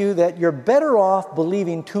suggest to you that you're better off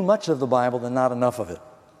believing too much of the Bible than not enough of it.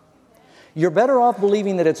 You're better off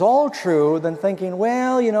believing that it's all true than thinking,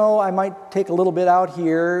 well, you know, I might take a little bit out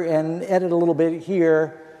here and edit a little bit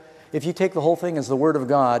here. If you take the whole thing as the Word of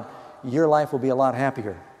God, your life will be a lot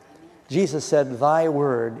happier. Jesus said, "Thy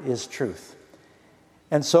word is truth."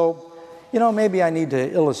 And so, you know, maybe I need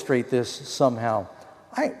to illustrate this somehow.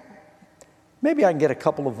 Maybe I can get a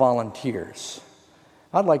couple of volunteers.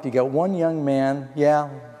 I'd like to get one young man. Yeah,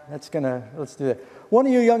 let's do that. One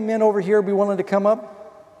of you young men over here be willing to come up?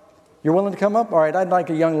 You're willing to come up? All right, I'd like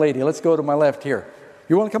a young lady. Let's go to my left here.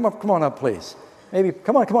 You want to come up? Come on up, please. Maybe,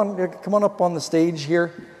 come on up on the stage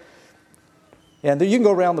here. And you can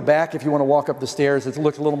go around the back if you want to walk up the stairs. It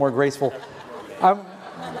looks a little more graceful. I'm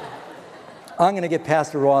going to get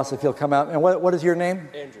Pastor Ross if he'll come out. And what is your name?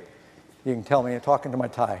 Andrew. You can tell me. I'm talking to my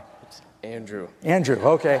tie. It's Andrew. Andrew,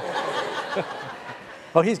 okay.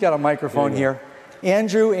 Oh, he's got a microphone here.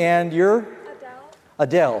 Andrew, and you're?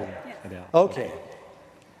 Adele. Adele. Okay.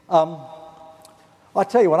 I'll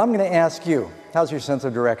tell you what, I'm going to ask you. How's your sense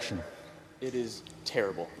of direction? It is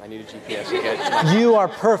terrible. I need a GPS to get You are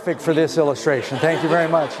perfect for this illustration. Thank you very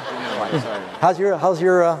much. How's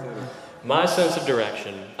your My sense of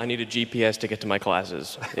direction, I need a GPS to get to my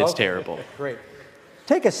classes. It's terrible. Great.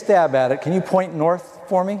 Take a stab at it. Can you point north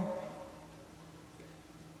for me?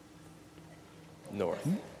 North.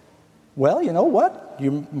 Well, you know what?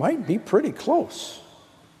 You might be pretty close.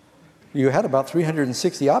 You had about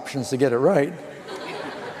 360 options to get it right.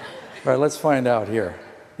 All right, let's find out here.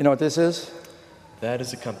 You know what this is? That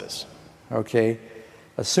is a compass. Okay.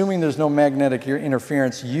 Assuming there's no magnetic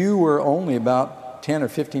interference, you were only about 10 or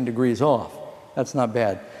 15 degrees off. That's not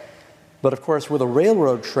bad. But of course, with a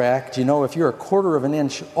railroad track, do you know if you're a quarter of an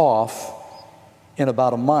inch off in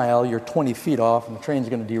about a mile, you're 20 feet off and the train's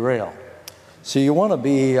going to derail. So you want to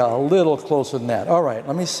be a little closer than that. All right,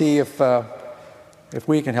 let me see if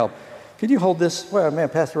we can help. Could you hold this? Well, man,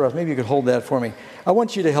 Pastor Ross, maybe you could hold that for me. I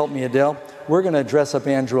want you to help me, Adele. We're going to dress up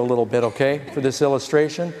Andrew a little bit, okay, for this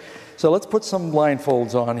illustration. So let's put some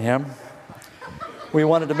blindfolds on him. We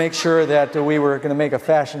wanted to make sure that we were going to make a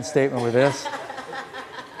fashion statement with this.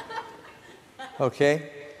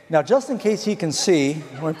 Okay. Now, just in case he can see,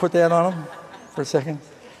 you want to put that on him for a second?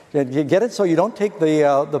 You get it? So you don't take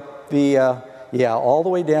yeah, all the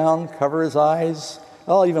way down, cover his eyes.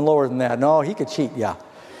 Oh, even lower than that. No, he could cheat, yeah.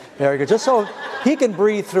 There we go. Just so he can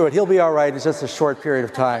breathe through it. He'll be all right. It's just a short period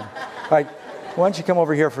of time. All right, why don't you come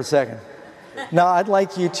over here for a second? Now, I'd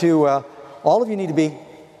like you to, all of you need to be,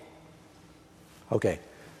 okay,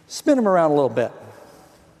 spin him around a little bit.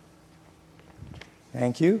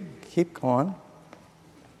 Thank you. Keep going.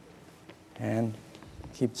 And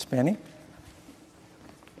keep spinning.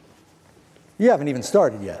 You haven't even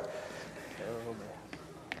started yet.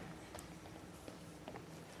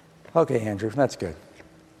 Okay, Andrew, that's good.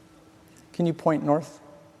 Can you point north?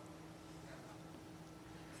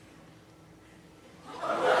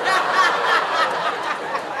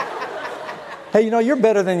 Hey, you know, you're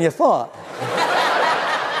better than you thought.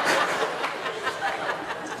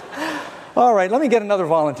 All right, let me get another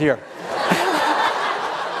volunteer.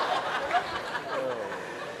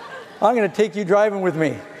 I'm going to take you driving with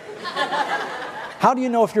me. How do you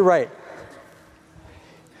know if you're right?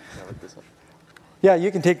 Yeah,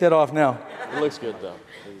 you can take that off now. It looks good, though.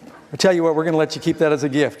 I tell you what, we're going to let you keep that as a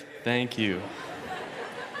gift. Thank you.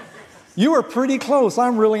 You were pretty close.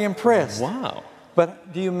 I'm really impressed. Wow.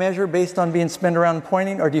 But do you measure based on being spun around and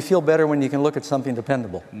pointing, or do you feel better when you can look at something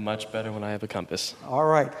dependable? Much better when I have a compass. All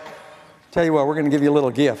right. Tell you what, we're going to give you a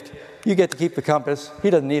little gift. You get to keep the compass. He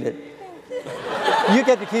doesn't need it. You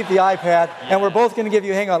get to keep the iPad, and we're both going to give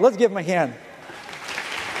you, hang on, let's give him a hand.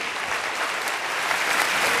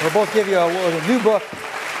 We'll both give you a new book,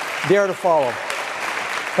 Dare to Follow.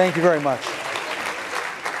 Thank you very much.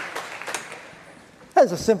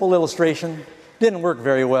 As a simple illustration, didn't work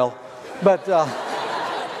very well. But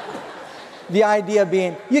the idea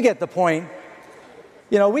being, you get the point.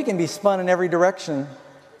 We can be spun in every direction.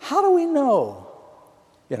 How do we know?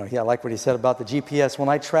 I like what he said about the GPS. When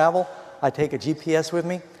I travel, I take a GPS with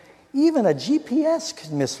me. Even a GPS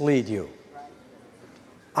could mislead you.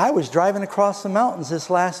 I was driving across the mountains this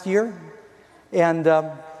last year and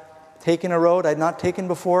taking a road I'd not taken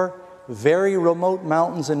before, very remote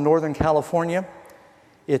mountains in Northern California.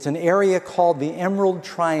 It's an area called the Emerald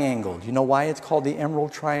Triangle. Do you know why it's called the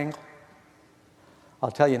Emerald Triangle?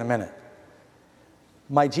 I'll tell you in a minute.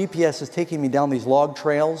 My GPS is taking me down these log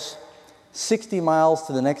trails, 60 miles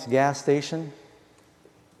to the next gas station,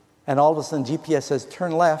 and all of a sudden GPS says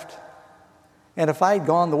turn left. And if I had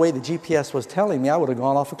gone the way the GPS was telling me, I would have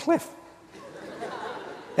gone off a cliff.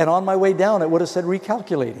 And on my way down, it would have said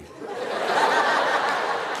recalculating.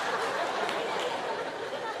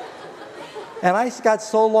 And I got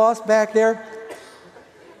so lost back there,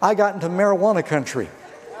 I got into marijuana country.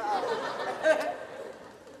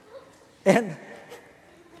 And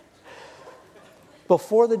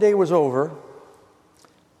before the day was over,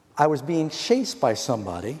 I was being chased by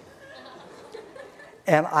somebody,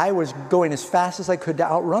 and I was going as fast as I could to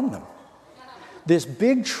outrun them. This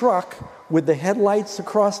big truck with the headlights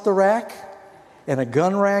across the rack and a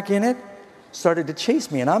gun rack in it started to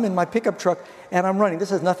chase me, and I'm in my pickup truck, and I'm running.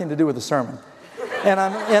 This has nothing to do with the sermon. And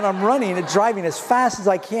I'm running and driving as fast as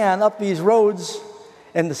I can up these roads,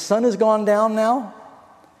 and the sun has gone down now.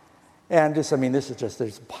 And this is just,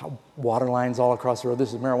 there's water lines all across the road.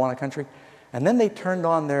 This is marijuana country. And then they turned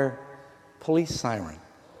on their police siren.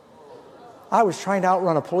 I was trying to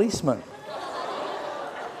outrun a policeman.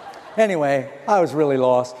 Anyway, I was really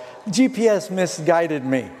lost. GPS misguided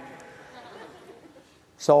me.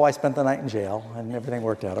 So I spent the night in jail, and everything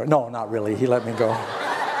worked out. No, not really. He let me go.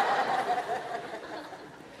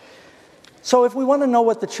 So if we want to know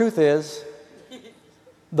what the truth is,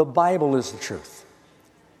 the Bible is the truth.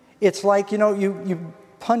 It's like, you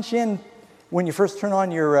punch in, when you first turn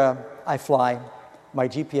on your iFly, my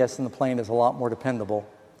GPS in the plane is a lot more dependable.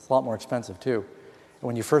 It's a lot more expensive too. And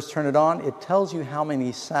when you first turn it on, it tells you how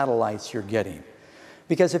many satellites you're getting.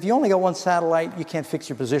 Because if you only got one satellite, you can't fix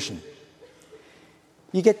your position.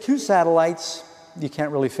 You get 2 satellites, you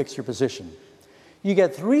can't really fix your position. You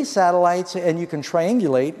get 3 satellites and you can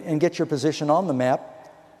triangulate and get your position on the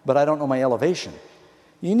map, but I don't know my elevation.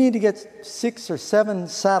 You need to get 6 or 7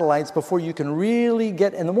 satellites before you can really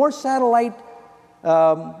get, and the more satellites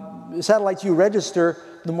you register,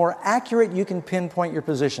 the more accurate you can pinpoint your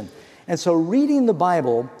position. And so reading the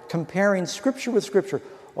Bible, comparing Scripture with Scripture,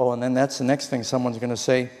 and then that's the next thing someone's going to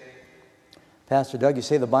say, Pastor Doug, you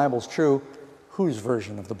say the Bible's true. Whose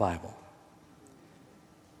version of the Bible?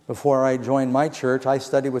 Before I joined my church, I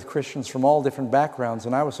studied with Christians from all different backgrounds,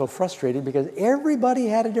 and I was so frustrated because everybody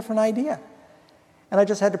had a different idea. And I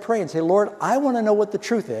just had to pray and say, Lord, I want to know what the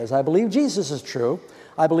truth is. I believe Jesus is true.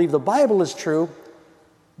 I believe the Bible is true.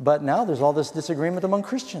 But now there's all this disagreement among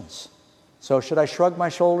Christians. So should I shrug my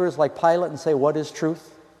shoulders like Pilate and say, what is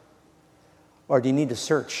truth? Or do you need to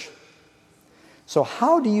search? So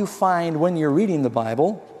how do you find when you're reading the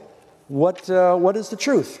Bible, what is the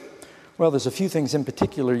truth? Well, there's a few things in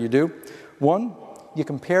particular you do. One, you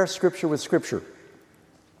compare Scripture with Scripture.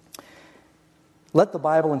 Let the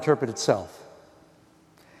Bible interpret itself.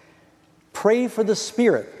 Pray for the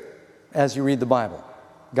Spirit as you read the Bible.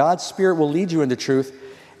 God's Spirit will lead you into truth.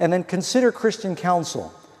 And then consider Christian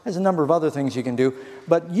counsel. There's a number of other things you can do,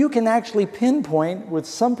 but you can actually pinpoint with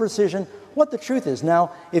some precision what the truth is.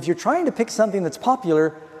 Now, if you're trying to pick something that's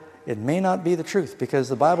popular, it may not be the truth, because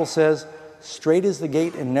the Bible says, straight is the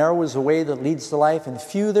gate and narrow is the way that leads to life, and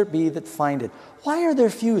few there be that find it. Why are there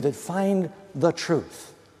few that find the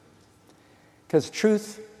truth? Because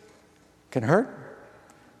truth can hurt.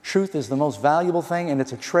 Truth is the most valuable thing, and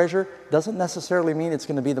it's a treasure. Doesn't necessarily mean it's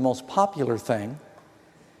going to be the most popular thing.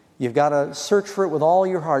 You've got to search for it with all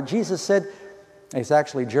your heart. Jesus said, it's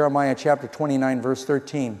actually Jeremiah chapter 29, verse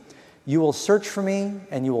 13, you will search for me,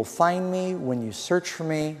 and you will find me when you search for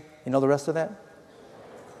me. You know the rest of that?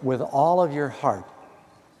 With all of your heart.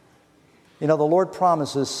 The Lord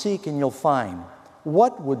promises, seek and you'll find.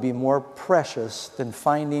 What would be more precious than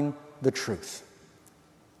finding the truth?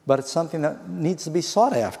 But it's something that needs to be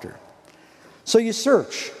sought after. So you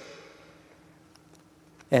search.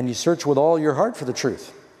 And you search with all your heart for the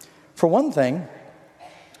truth. For one thing,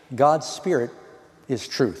 God's Spirit is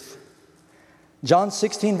truth. John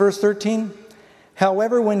 16, verse 13,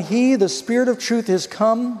 however, when He, the Spirit of truth, is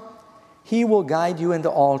come, He will guide you into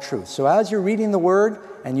all truth. So as you're reading the Word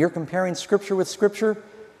and you're comparing Scripture with Scripture,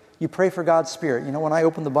 you pray for God's Spirit. When I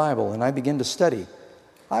open the Bible and I begin to study,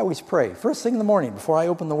 I always pray. First thing in the morning, before I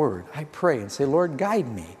open the Word, I pray and say, Lord, guide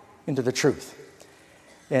me into the truth.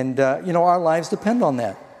 And, our lives depend on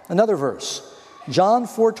that. Another verse, John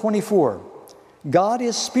 4:24. God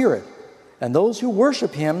is spirit, and those who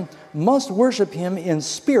worship Him must worship Him in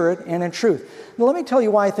spirit and in truth. Now, let me tell you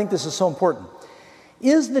why I think this is so important.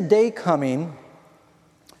 Is the day coming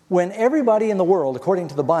when everybody in the world, according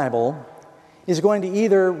to the Bible, is going to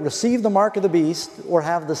either receive the mark of the beast or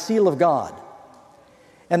have the seal of God?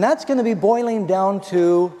 And that's going to be boiling down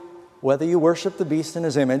to whether you worship the beast in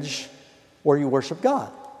his image or you worship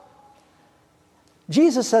God.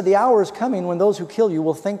 Jesus said the hour is coming when those who kill you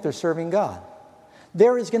will think they're serving God.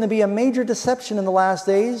 There is going to be a major deception in the last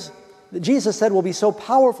days that Jesus said will be so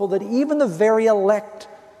powerful that even the very elect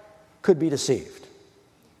could be deceived.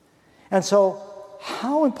 And so,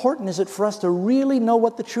 how important is it for us to really know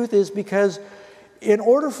what the truth is? Because in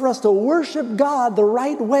order for us to worship God the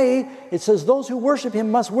right way, it says those who worship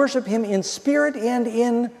Him must worship Him in spirit and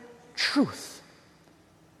in truth.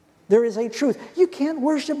 There is a truth. You can't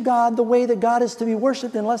worship God the way that God is to be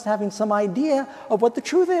worshiped unless having some idea of what the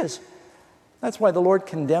truth is. That's why the Lord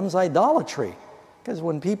condemns idolatry. Because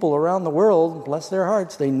when people around the world, bless their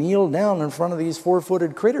hearts, they kneel down in front of these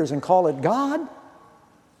four-footed critters and call it God,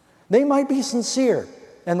 they might be sincere,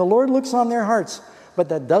 and the Lord looks on their hearts. But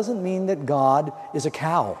that doesn't mean that God is a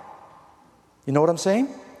cow. You know what I'm saying?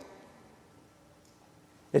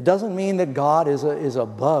 It doesn't mean that God is a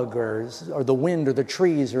bug or the wind or the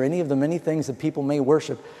trees or any of the many things that people may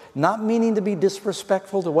worship. Not meaning to be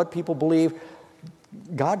disrespectful to what people believe.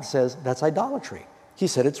 God says that's idolatry. He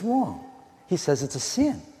said it's wrong. He says it's a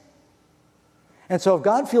sin. And so if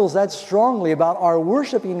God feels that strongly about our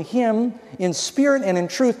worshiping Him in spirit and in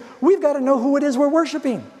truth, we've got to know who it is we're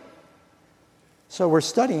worshiping. So we're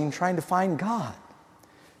studying, trying to find God.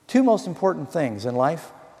 Two most important things in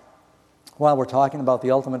life, while we're talking about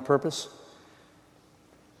the ultimate purpose.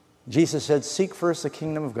 Jesus said, seek first the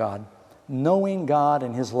kingdom of God, knowing God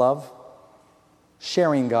and His love,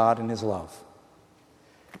 sharing God and His love.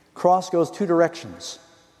 Cross goes two directions.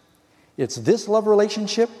 It's this love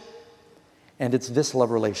relationship, and it's this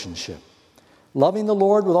love relationship. Loving the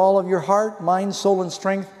Lord with all of your heart, mind, soul, and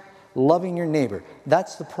strength, loving your neighbor.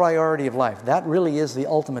 That's the priority of life. That really is the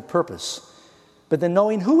ultimate purpose. But then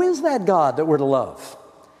knowing who is that God that we're to love?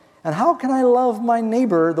 And how can I love my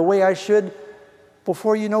neighbor the way I should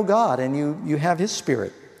before you know God and you have His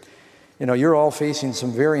Spirit? You know, you're all facing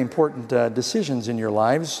some very important decisions in your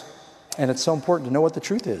lives, and it's so important to know what the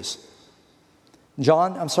truth is. In 1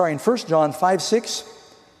 John 5:6,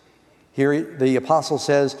 here the apostle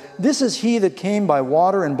says, this is He that came by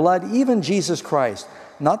water and blood, even Jesus Christ.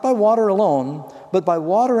 Not by water alone, but by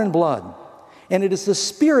water and blood. And it is the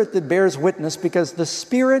Spirit that bears witness, because the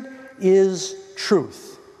Spirit is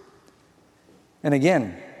truth. And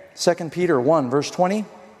again, 2 Peter 1, verse 20,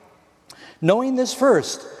 knowing this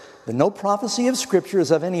first, that no prophecy of Scripture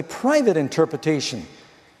is of any private interpretation.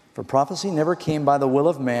 For prophecy never came by the will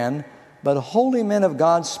of man, but holy men of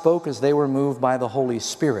God spoke as they were moved by the Holy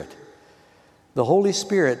Spirit. The Holy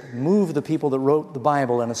Spirit moved the people that wrote the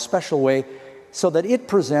Bible in a special way so that it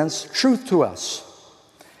presents truth to us.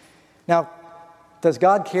 Now, does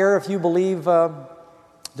God care if you believe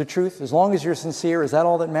the truth? As long as you're sincere, is that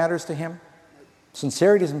all that matters to Him?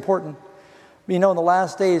 Sincerity is important. You know, in the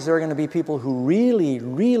last days, there are going to be people who really,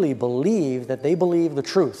 really believe that they believe the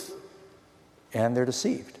truth, and they're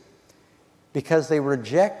deceived because they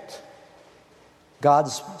reject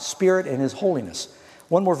God's Spirit and His holiness.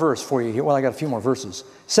 One more verse for you here. Well, I got a few more verses.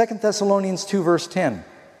 2 Thessalonians 2, verse 10.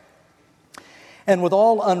 And with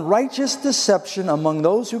all unrighteous deception among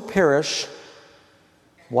those who perish.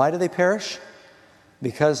 Why do they perish?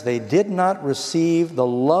 Because they did not receive the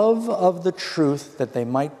love of the truth that they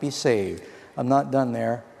might be saved. I'm not done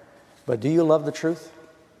there. But do you love the truth?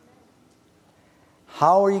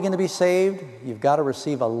 How are you going to be saved? You've got to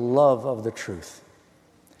receive a love of the truth.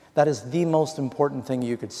 That is the most important thing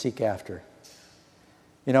you could seek after.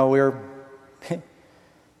 You know,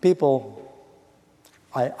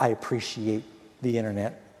 I appreciate the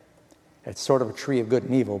internet. It's sort of a tree of good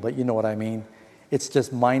and evil, but you know what I mean. It's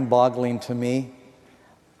just mind-boggling to me.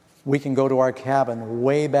 We can go to our cabin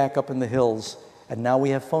way back up in the hills, and now we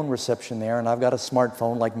have phone reception there, and I've got a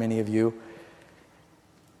smartphone like many of you.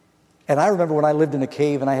 And I remember when I lived in a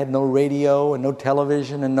cave and I had no radio and no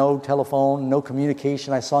television and no telephone, no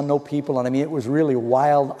communication. I saw no people, and I mean, it was really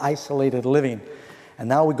wild, isolated living. And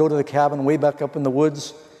now we go to the cabin way back up in the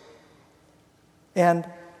woods, and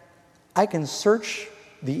I can search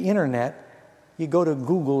the internet. You go to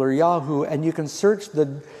Google or Yahoo, and you can search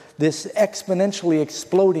this exponentially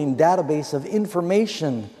exploding database of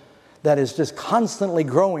information that is just constantly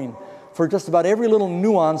growing for just about every little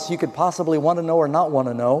nuance you could possibly want to know or not want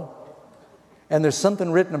to know. And there's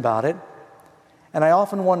something written about it. And I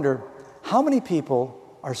often wonder, how many people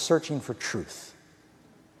are searching for truth?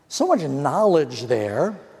 So much knowledge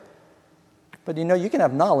there, but you can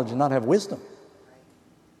have knowledge and not have wisdom.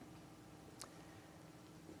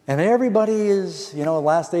 And everybody is, the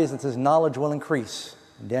last days it says knowledge will increase.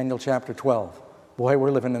 In Daniel chapter 12. Boy,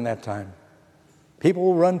 we're living in that time. People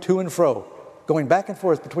will run to and fro, going back and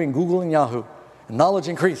forth between Google and Yahoo, and knowledge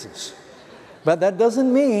increases. But that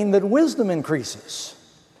doesn't mean that wisdom increases.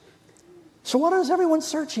 So what is everyone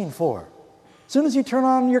searching for? As soon as you turn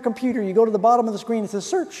on your computer, you go to the bottom of the screen, it says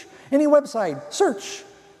search. Any website, search.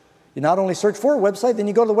 You not only search for a website, then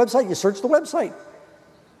you go to the website, you search the website.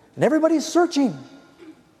 And everybody's searching.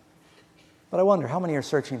 But I wonder, how many are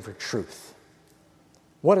searching for truth?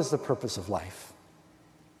 What is the purpose of life?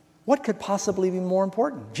 What could possibly be more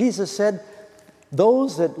important? Jesus said,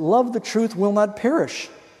 those that love the truth will not perish.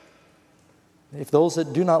 If those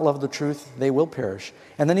that do not love the truth, they will perish.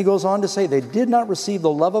 And then he goes on to say, they did not receive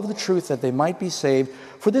the love of the truth that they might be saved.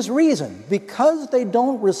 For this reason, because they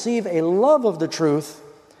don't receive a love of the truth,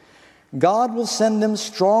 God will send them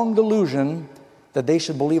strong delusion that they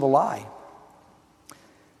should believe a lie,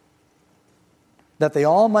 that they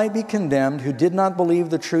all might be condemned who did not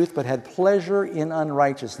believe the truth but had pleasure in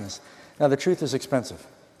unrighteousness. Now, the truth is expensive.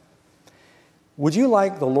 Would you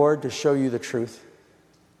like the Lord to show you the truth?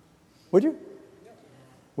 Would you?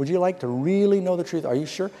 Would you like to really know the truth? Are you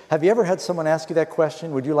sure? Have you ever had someone ask you that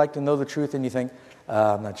question? Would you like to know the truth? And you think,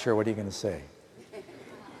 I'm not sure. What are you going to say?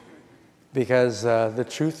 Because the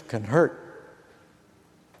truth can hurt.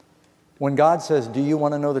 When God says, do you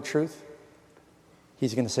want to know the truth?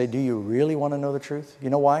 He's going to say, do you really want to know the truth? You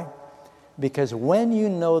know why? Because when you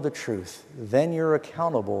know the truth, then you're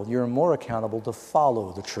more accountable to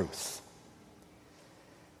follow the truth.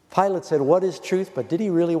 Pilate said, what is truth? But did he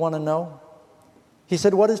really want to know? He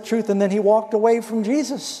said, what is truth? And then he walked away from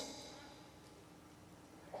Jesus.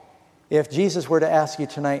 If Jesus were to ask you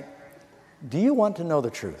tonight, do you want to know the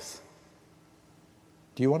truth?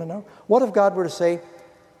 Do you want to know? What if God were to say,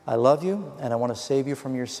 I love you and I want to save you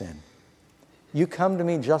from your sin. You come to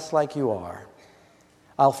me just like you are.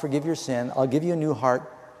 I'll forgive your sin. I'll give you a new heart.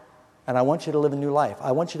 And I want you to live a new life.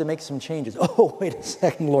 I want you to make some changes. Oh, wait a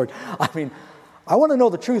second, Lord. I want to know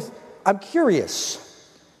the truth. I'm curious.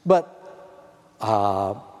 But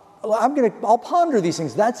I'll ponder these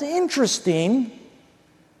things. That's interesting.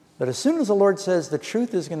 But as soon as the Lord says the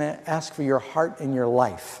truth is going to ask for your heart and your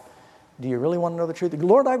life, do you really want to know the truth?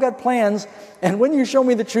 Lord, I've got plans. And when you show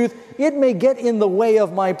me the truth, it may get in the way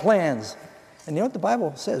of my plans. And you know what the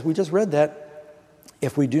Bible says? We just read that.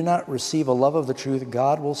 If we do not receive a love of the truth,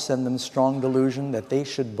 God will send them strong delusion that they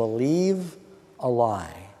should believe a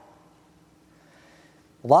lie.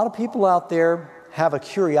 A lot of people out there have a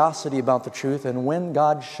curiosity about the truth, and when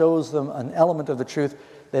God shows them an element of the truth,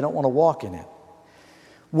 they don't want to walk in it.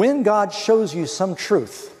 When God shows you some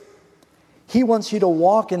truth, He wants you to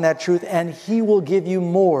walk in that truth, and He will give you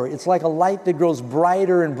more. It's like a light that grows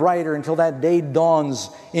brighter and brighter until that day dawns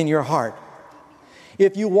in your heart.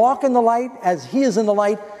 If you walk in the light as He is in the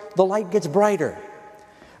light gets brighter.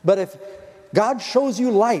 But if God shows you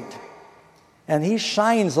light, and He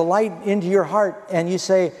shines the light into your heart, and you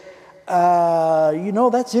say,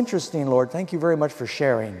 that's interesting, Lord. Thank you very much for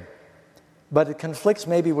sharing. But it conflicts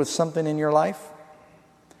maybe with something in your life,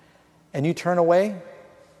 and you turn away,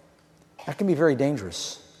 that can be very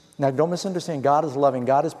dangerous. Now, don't misunderstand. God is loving.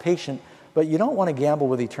 God is patient. But you don't want to gamble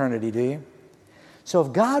with eternity, do you? So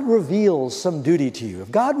if God reveals some duty to you,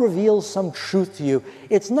 if God reveals some truth to you,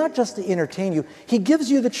 it's not just to entertain you. He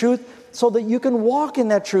gives you the truth so that you can walk in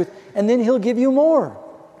that truth, and then He'll give you more.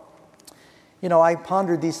 I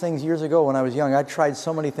pondered these things years ago when I was young. I tried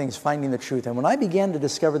so many things finding the truth. And when I began to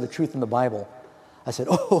discover the truth in the Bible, I said,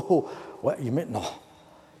 what you mean? No,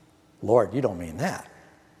 Lord, you don't mean that.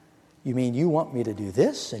 You mean you want me to do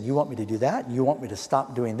this, and you want me to do that, and you want me to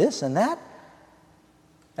stop doing this and that?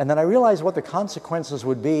 And then I realized what the consequences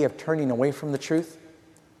would be of turning away from the truth.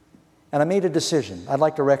 And I made a decision I'd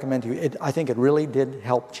like to recommend to you. I think it really did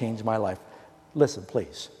help change my life. Listen,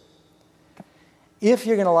 please. If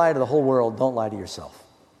you're going to lie to the whole world, don't lie to yourself.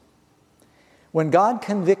 When God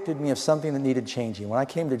convicted me of something that needed changing, when I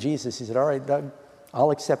came to Jesus, He said, all right, Doug,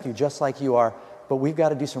 I'll accept you just like you are, but we've got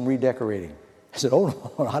to do some redecorating. I said,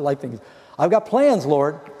 oh, no, I like things. I've got plans,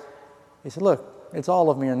 Lord. He said, look, it's all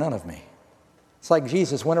of me or none of me. It's like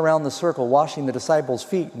Jesus went around the circle washing the disciples'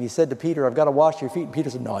 feet, and He said to Peter, I've got to wash your feet. And Peter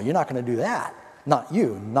said, no, you're not going to do that. Not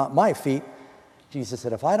you, not my feet. Jesus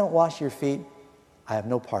said, if I don't wash your feet, I have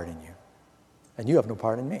no part in you. And you have no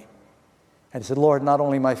part in me. And he said, Lord, not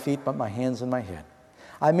only my feet, but my hands and my head.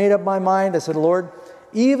 I made up my mind. I said, Lord,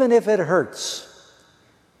 even if it hurts,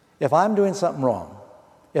 if I'm doing something wrong,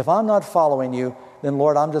 if I'm not following you, then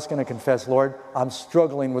Lord, I'm just going to confess, Lord, I'm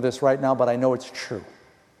struggling with this right now, but I know it's true.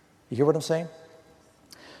 You hear what I'm saying?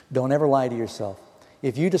 Don't ever lie to yourself.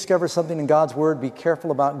 If you discover something in God's Word, be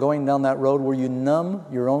careful about going down that road where you numb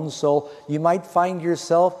your own soul. You might find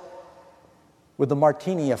yourself with the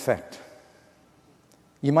martini effect.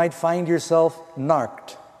 You might find yourself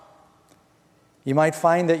narked. You might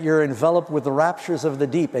find that you're enveloped with the raptures of the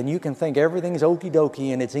deep, and you can think everything's okie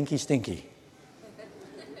dokie and it's inky stinky,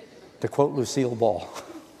 to quote Lucille Ball.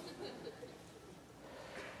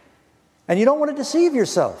 And you don't want to deceive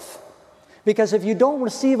yourself, because if you don't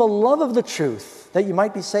receive a love of the truth that you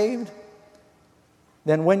might be saved,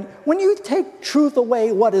 then when you take truth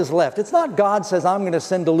away, what is left? It's not God says, I'm going to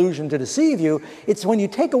send delusion to deceive you. It's when you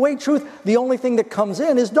take away truth, the only thing that comes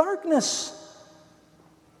in is darkness.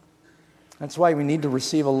 That's why we need to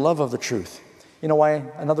receive a love of the truth. You know why?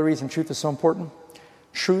 Another reason truth is so important?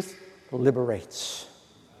 Truth liberates.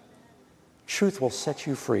 Truth will set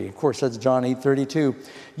you free. Of course, that's John 8:32.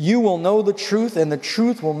 You will know the truth, and the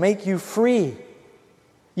truth will make you free.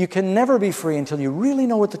 You can never be free until you really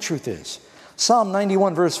know what the truth is. Psalm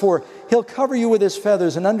 91, verse 4, He'll cover you with His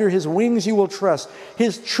feathers, and under His wings you will trust.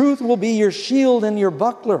 His truth will be your shield and your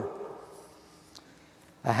buckler.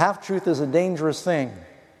 A half-truth is a dangerous thing,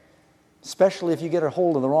 especially if you get a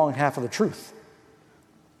hold of the wrong half of the truth.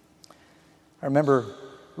 I remember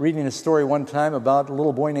reading a story one time about a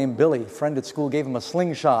little boy named Billy. A friend at school gave him a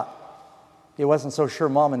slingshot. He wasn't so sure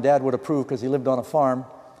Mom and Dad would approve because he lived on a farm,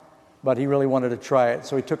 but he really wanted to try it.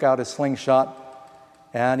 So he took out his slingshot,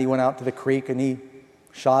 and he went out to the creek, and he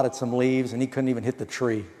shot at some leaves, and he couldn't even hit the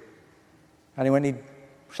tree. And he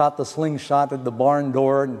shot the slingshot at the barn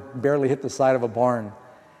door and barely hit the side of a barn.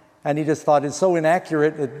 And he just thought it's so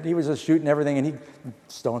inaccurate that he was just shooting everything, and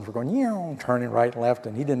stones were going, turning right and left,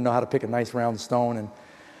 and he didn't know how to pick a nice round stone.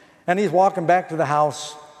 And he's walking back to the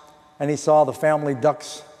house, and he saw the family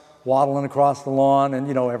ducks waddling across the lawn, and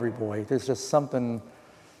every boy, there's just something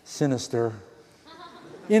sinister.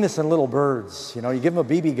 Innocent little birds, you give them a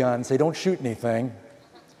BB gun, say don't shoot anything.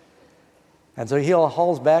 And so he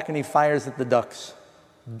hauls back and he fires at the ducks.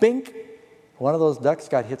 Bink! One of those ducks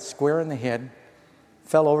got hit square in the head,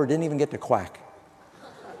 fell over, didn't even get to quack.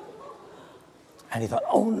 And he thought,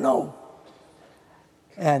 oh no.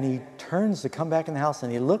 And he turns to come back in the house,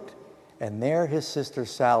 and he looked, and there his sister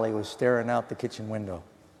Sally was staring out the kitchen window.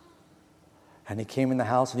 And he came in the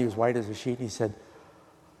house, and he was white as a sheet, and he said,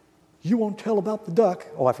 you won't tell about the duck.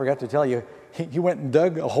 Oh, I forgot to tell you, he went and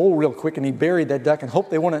dug a hole real quick, and he buried that duck and hoped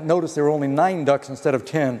they wouldn't notice there were only 9 ducks instead of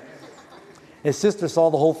 10. His sister saw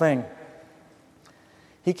the whole thing.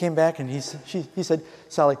 He came back, and he said,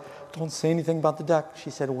 Sally, don't say anything about the duck. She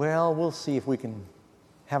said, well, we'll see if we can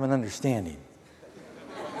have an understanding.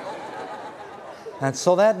 And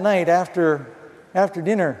so that night after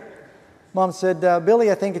dinner, Mom said, Billy,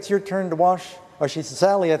 I think it's your turn to wash. Or she said,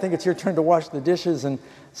 Sally, I think it's your turn to wash the dishes. And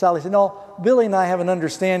Sally said, no, Billy and I have an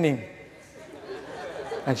understanding.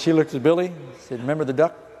 And she looked at Billy and said, remember the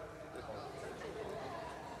duck?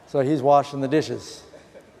 So he's washing the dishes.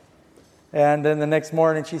 And then the next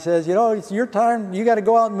morning she says, it's your time. You got to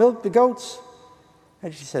go out and milk the goats.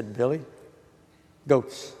 And she said, Billy,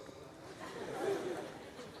 goats.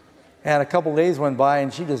 And a couple days went by,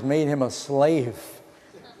 and she just made him a slave.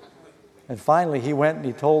 And finally he went and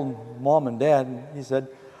he told Mom and Dad, and he said,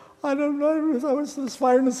 I don't know, I was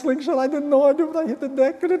firing a slingshot. I didn't know I hit the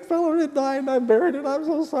deck, and it fell and it died, and I buried it. I'm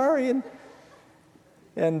so sorry.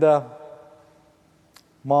 And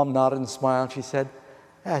Mom nodded and smiled. She said,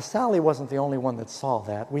 Sally wasn't the only one that saw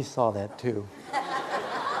that. We saw that too.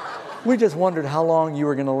 We just wondered how long you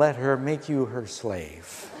were going to let her make you her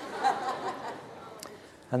slave.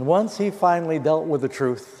 And once he finally dealt with the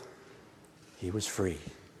truth, he was free.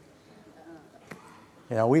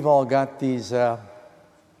 We've all got these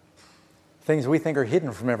things we think are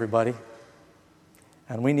hidden from everybody,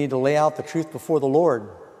 and we need to lay out the truth before the Lord.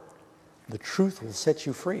 The truth will set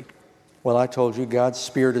you free. Well, I told you, God's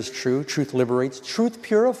Spirit is true. Truth liberates. Truth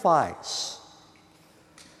purifies.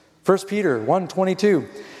 1 Peter 1:22.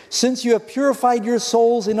 Since you have purified your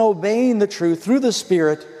souls in obeying the truth through the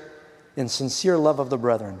Spirit, in sincere love of the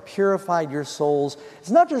brethren. Purified your souls.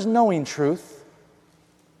 It's not just knowing truth.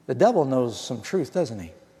 The devil knows some truth, doesn't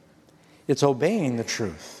he? It's obeying the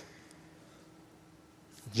truth.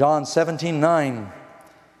 John 17:9.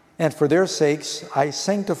 And for their sakes I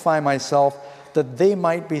sanctify myself, that they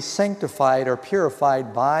might be sanctified or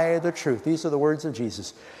purified by the truth. These are the words of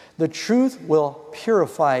Jesus. The truth will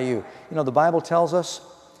purify you. The Bible tells us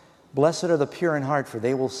Blessed are the pure in heart, for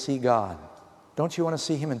they will see God. Don't you want to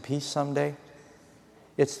see Him in peace someday?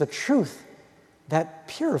 It's the truth that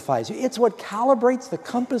purifies you. It's what calibrates the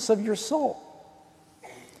compass of your soul.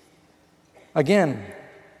 Again,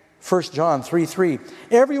 1 John 3:3.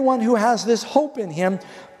 Everyone who has this hope in Him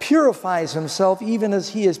purifies himself even as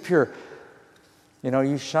He is pure. You know,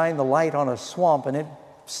 you shine the light on a swamp and it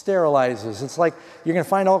sterilizes. It's like you're going to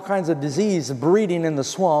find all kinds of disease breeding in the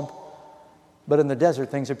swamp, but in the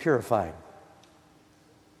desert things are purified.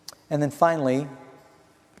 And then finally,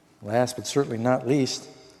 last but certainly not least,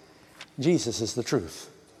 Jesus is the truth.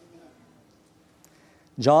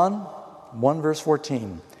 John 1 verse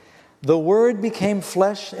 14. The Word became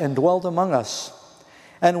flesh and dwelt among us,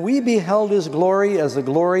 and we beheld His glory as the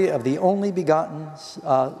glory of the only begotten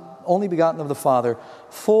of the Father,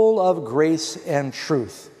 full of grace and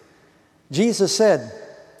truth. Jesus said,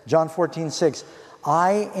 John 14:6,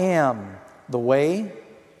 I am the way,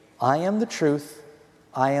 I am the truth,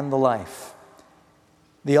 I am the life.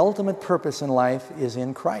 The ultimate purpose in life is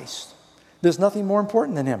in Christ. There's nothing more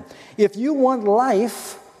important than Him. If you want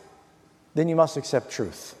life, then you must accept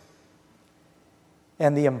truth.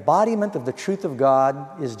 And the embodiment of the truth of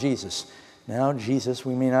God is Jesus. Now, Jesus,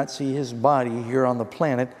 we may not see His body here on the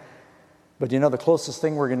planet, but you know the closest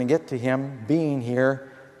thing we're going to get to Him being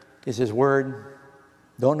here is His Word.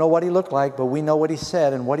 Don't know what He looked like, but we know what He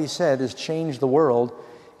said, and what He said has changed the world.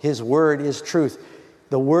 His Word is truth.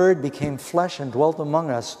 The Word became flesh and dwelt among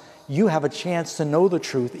us. You have a chance to know the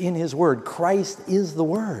truth in His Word. Christ is the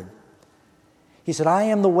Word. He said, I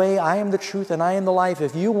am the way, I am the truth, and I am the life.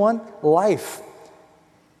 If you want life,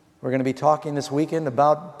 we're going to be talking this weekend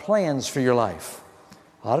about plans for your life.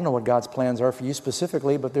 I don't know what God's plans are for you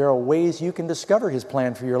specifically, but there are ways you can discover His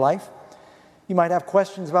plan for your life. You might have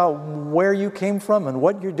questions about where you came from and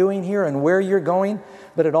what you're doing here and where you're going,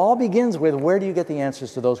 but it all begins with where do you get the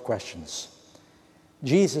answers to those questions?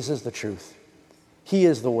 Jesus is the truth. He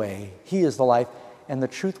is the way. He is the life, and the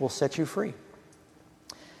truth will set you free.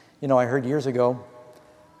 You know, I heard years ago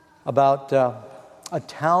about a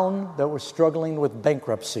town that was struggling with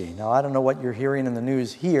bankruptcy. Now, I don't know what you're hearing in the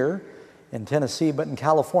news here in Tennessee, but in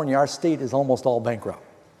California, our state is almost all bankrupt.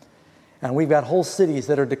 And we've got whole cities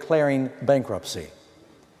that are declaring bankruptcy.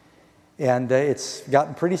 And it's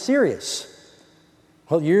gotten pretty serious.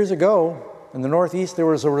 Well, years ago, in the Northeast, there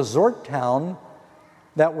was a resort town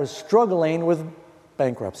that was struggling with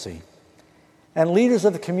bankruptcy. And leaders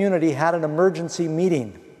of the community had an emergency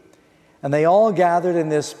meeting. And they all gathered in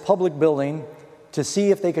this public building to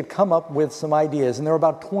see if they could come up with some ideas. And there were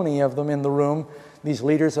about 20 of them in the room, these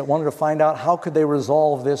leaders that wanted to find out how could they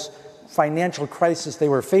resolve this financial crisis they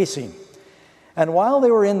were facing. And while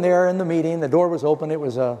they were in there in the meeting, the door was open, it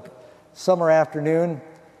was a summer afternoon,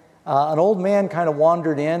 an old man kind of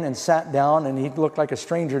wandered in and sat down, and he looked like a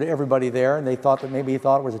stranger to everybody there, and they thought that maybe he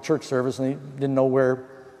thought it was a church service, and he didn't know where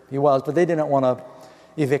he was, but they didn't want to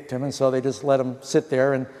evict him, and so they just let him sit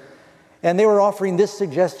there, and they were offering this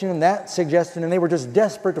suggestion and that suggestion, and they were just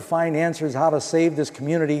desperate to find answers how to save this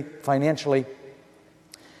community financially.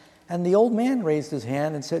 And the old man raised his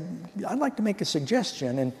hand and said, I'd like to make a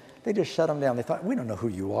suggestion. And they just shut him down. They thought, we don't know who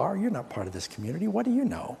you are. You're not part of this community. What do you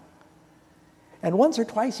know? And once or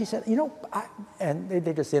twice he said, and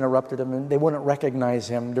they just interrupted him, and they wouldn't recognize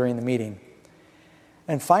him during the meeting.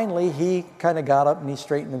 And finally, he kind of got up and he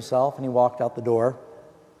straightened himself and he walked out the door.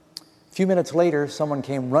 A few minutes later, someone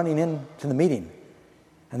came running into the meeting,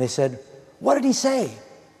 and they said, what did he say?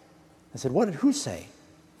 I said, what did who say?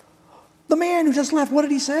 The man who just left, what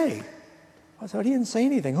did he say? I thought, he didn't say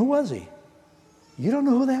anything. Who was he? You don't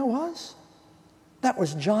know who that was? That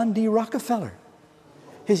was John D. Rockefeller.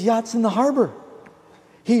 His yacht's in the harbor.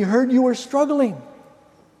 He heard you were struggling.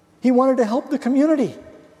 He wanted to help the community.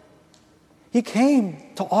 He came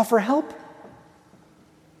to offer help.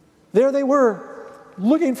 There they were,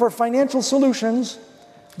 looking for financial solutions.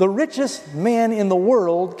 The richest man in the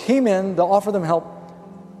world came in to offer them help,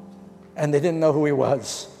 and they didn't know who he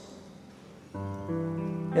was.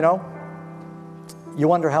 You know, you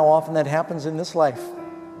wonder how often that happens in this life,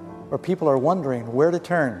 where people are wondering where to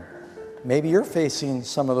turn. Maybe you're facing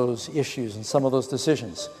some of those issues and some of those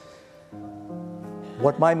decisions.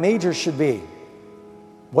 What my major should be.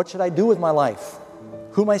 What should I do with my life?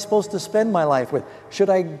 Who am I supposed to spend my life with? Should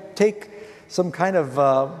I take some kind of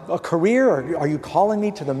a career, or are you calling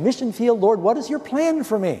me to the mission field? Lord, what is your plan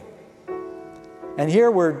for me? And here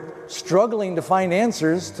we're struggling to find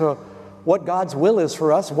answers to what God's will is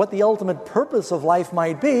for us, what the ultimate purpose of life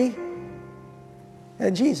might be.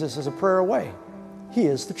 And Jesus is a prayer away. He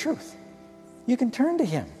is the truth. You can turn to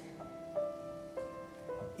Him.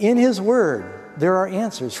 In His Word, there are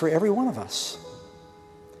answers for every one of us.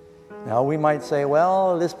 Now, we might say,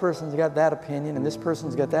 well, this person's got that opinion, and this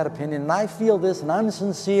person's got that opinion, and I feel this, and I'm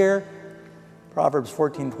sincere. Proverbs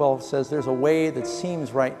 14:12 says, there's a way that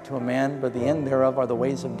seems right to a man, but the end thereof are the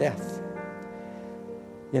ways of death.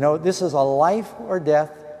 You know, this is a life or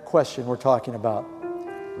death question we're talking about.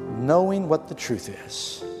 Knowing what the truth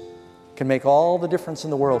is can make all the difference in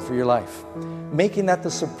the world for your life. Making that the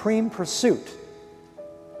supreme pursuit.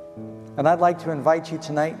 And I'd like to invite you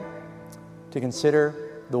tonight to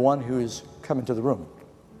consider the one who's come into the room.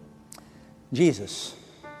 Jesus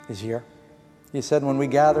is here. He said when we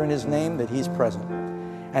gather in His name that He's present.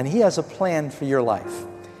 And He has a plan for your life.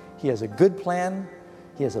 He has a good plan.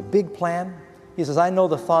 He has a big plan. He says, I know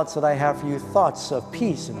the thoughts that I have for you, thoughts of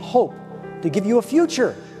peace and hope, to give you a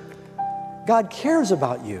future. God cares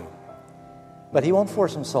about you. But He won't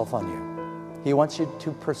force Himself on you. He wants you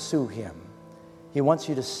to pursue Him. He wants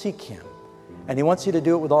you to seek Him. And He wants you to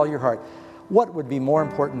do it with all your heart. What would be more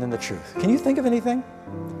important than the truth? Can you think of anything?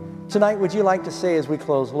 Tonight, would you like to say as we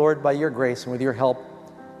close, Lord, by your grace and with your help,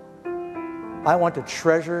 I want to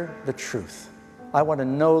treasure the truth. I want to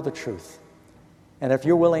know the truth. And if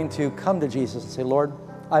you're willing to come to Jesus and say, Lord,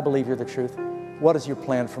 I believe you're the truth. What is your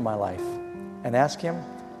plan for my life? And ask Him.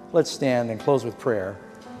 Let's stand and close with prayer.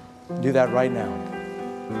 Do that right now.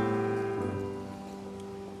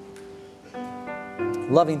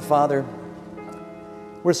 Loving Father,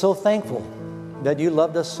 we're so thankful that you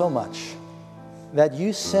loved us so much, that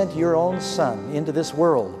you sent your own Son into this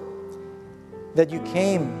world, that you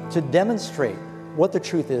came to demonstrate what the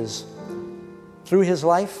truth is through His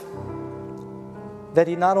life, that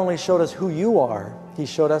He not only showed us who you are, He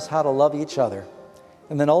showed us how to love each other,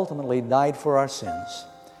 and then ultimately died for our sins.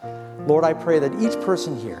 Lord, I pray that each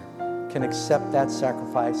person here can accept that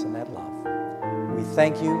sacrifice and that love. We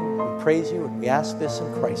thank you, we praise you, and we ask this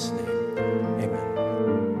in Christ's name. Amen.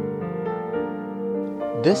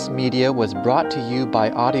 This media was brought to you by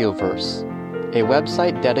Audioverse, a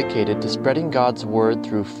website dedicated to spreading God's Word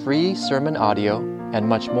through free sermon audio and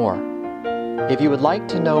much more. If you would like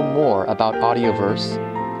to know more about Audioverse,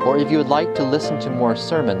 or if you would like to listen to more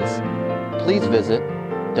sermons, please visit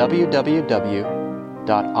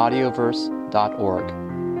www.audioverse.org.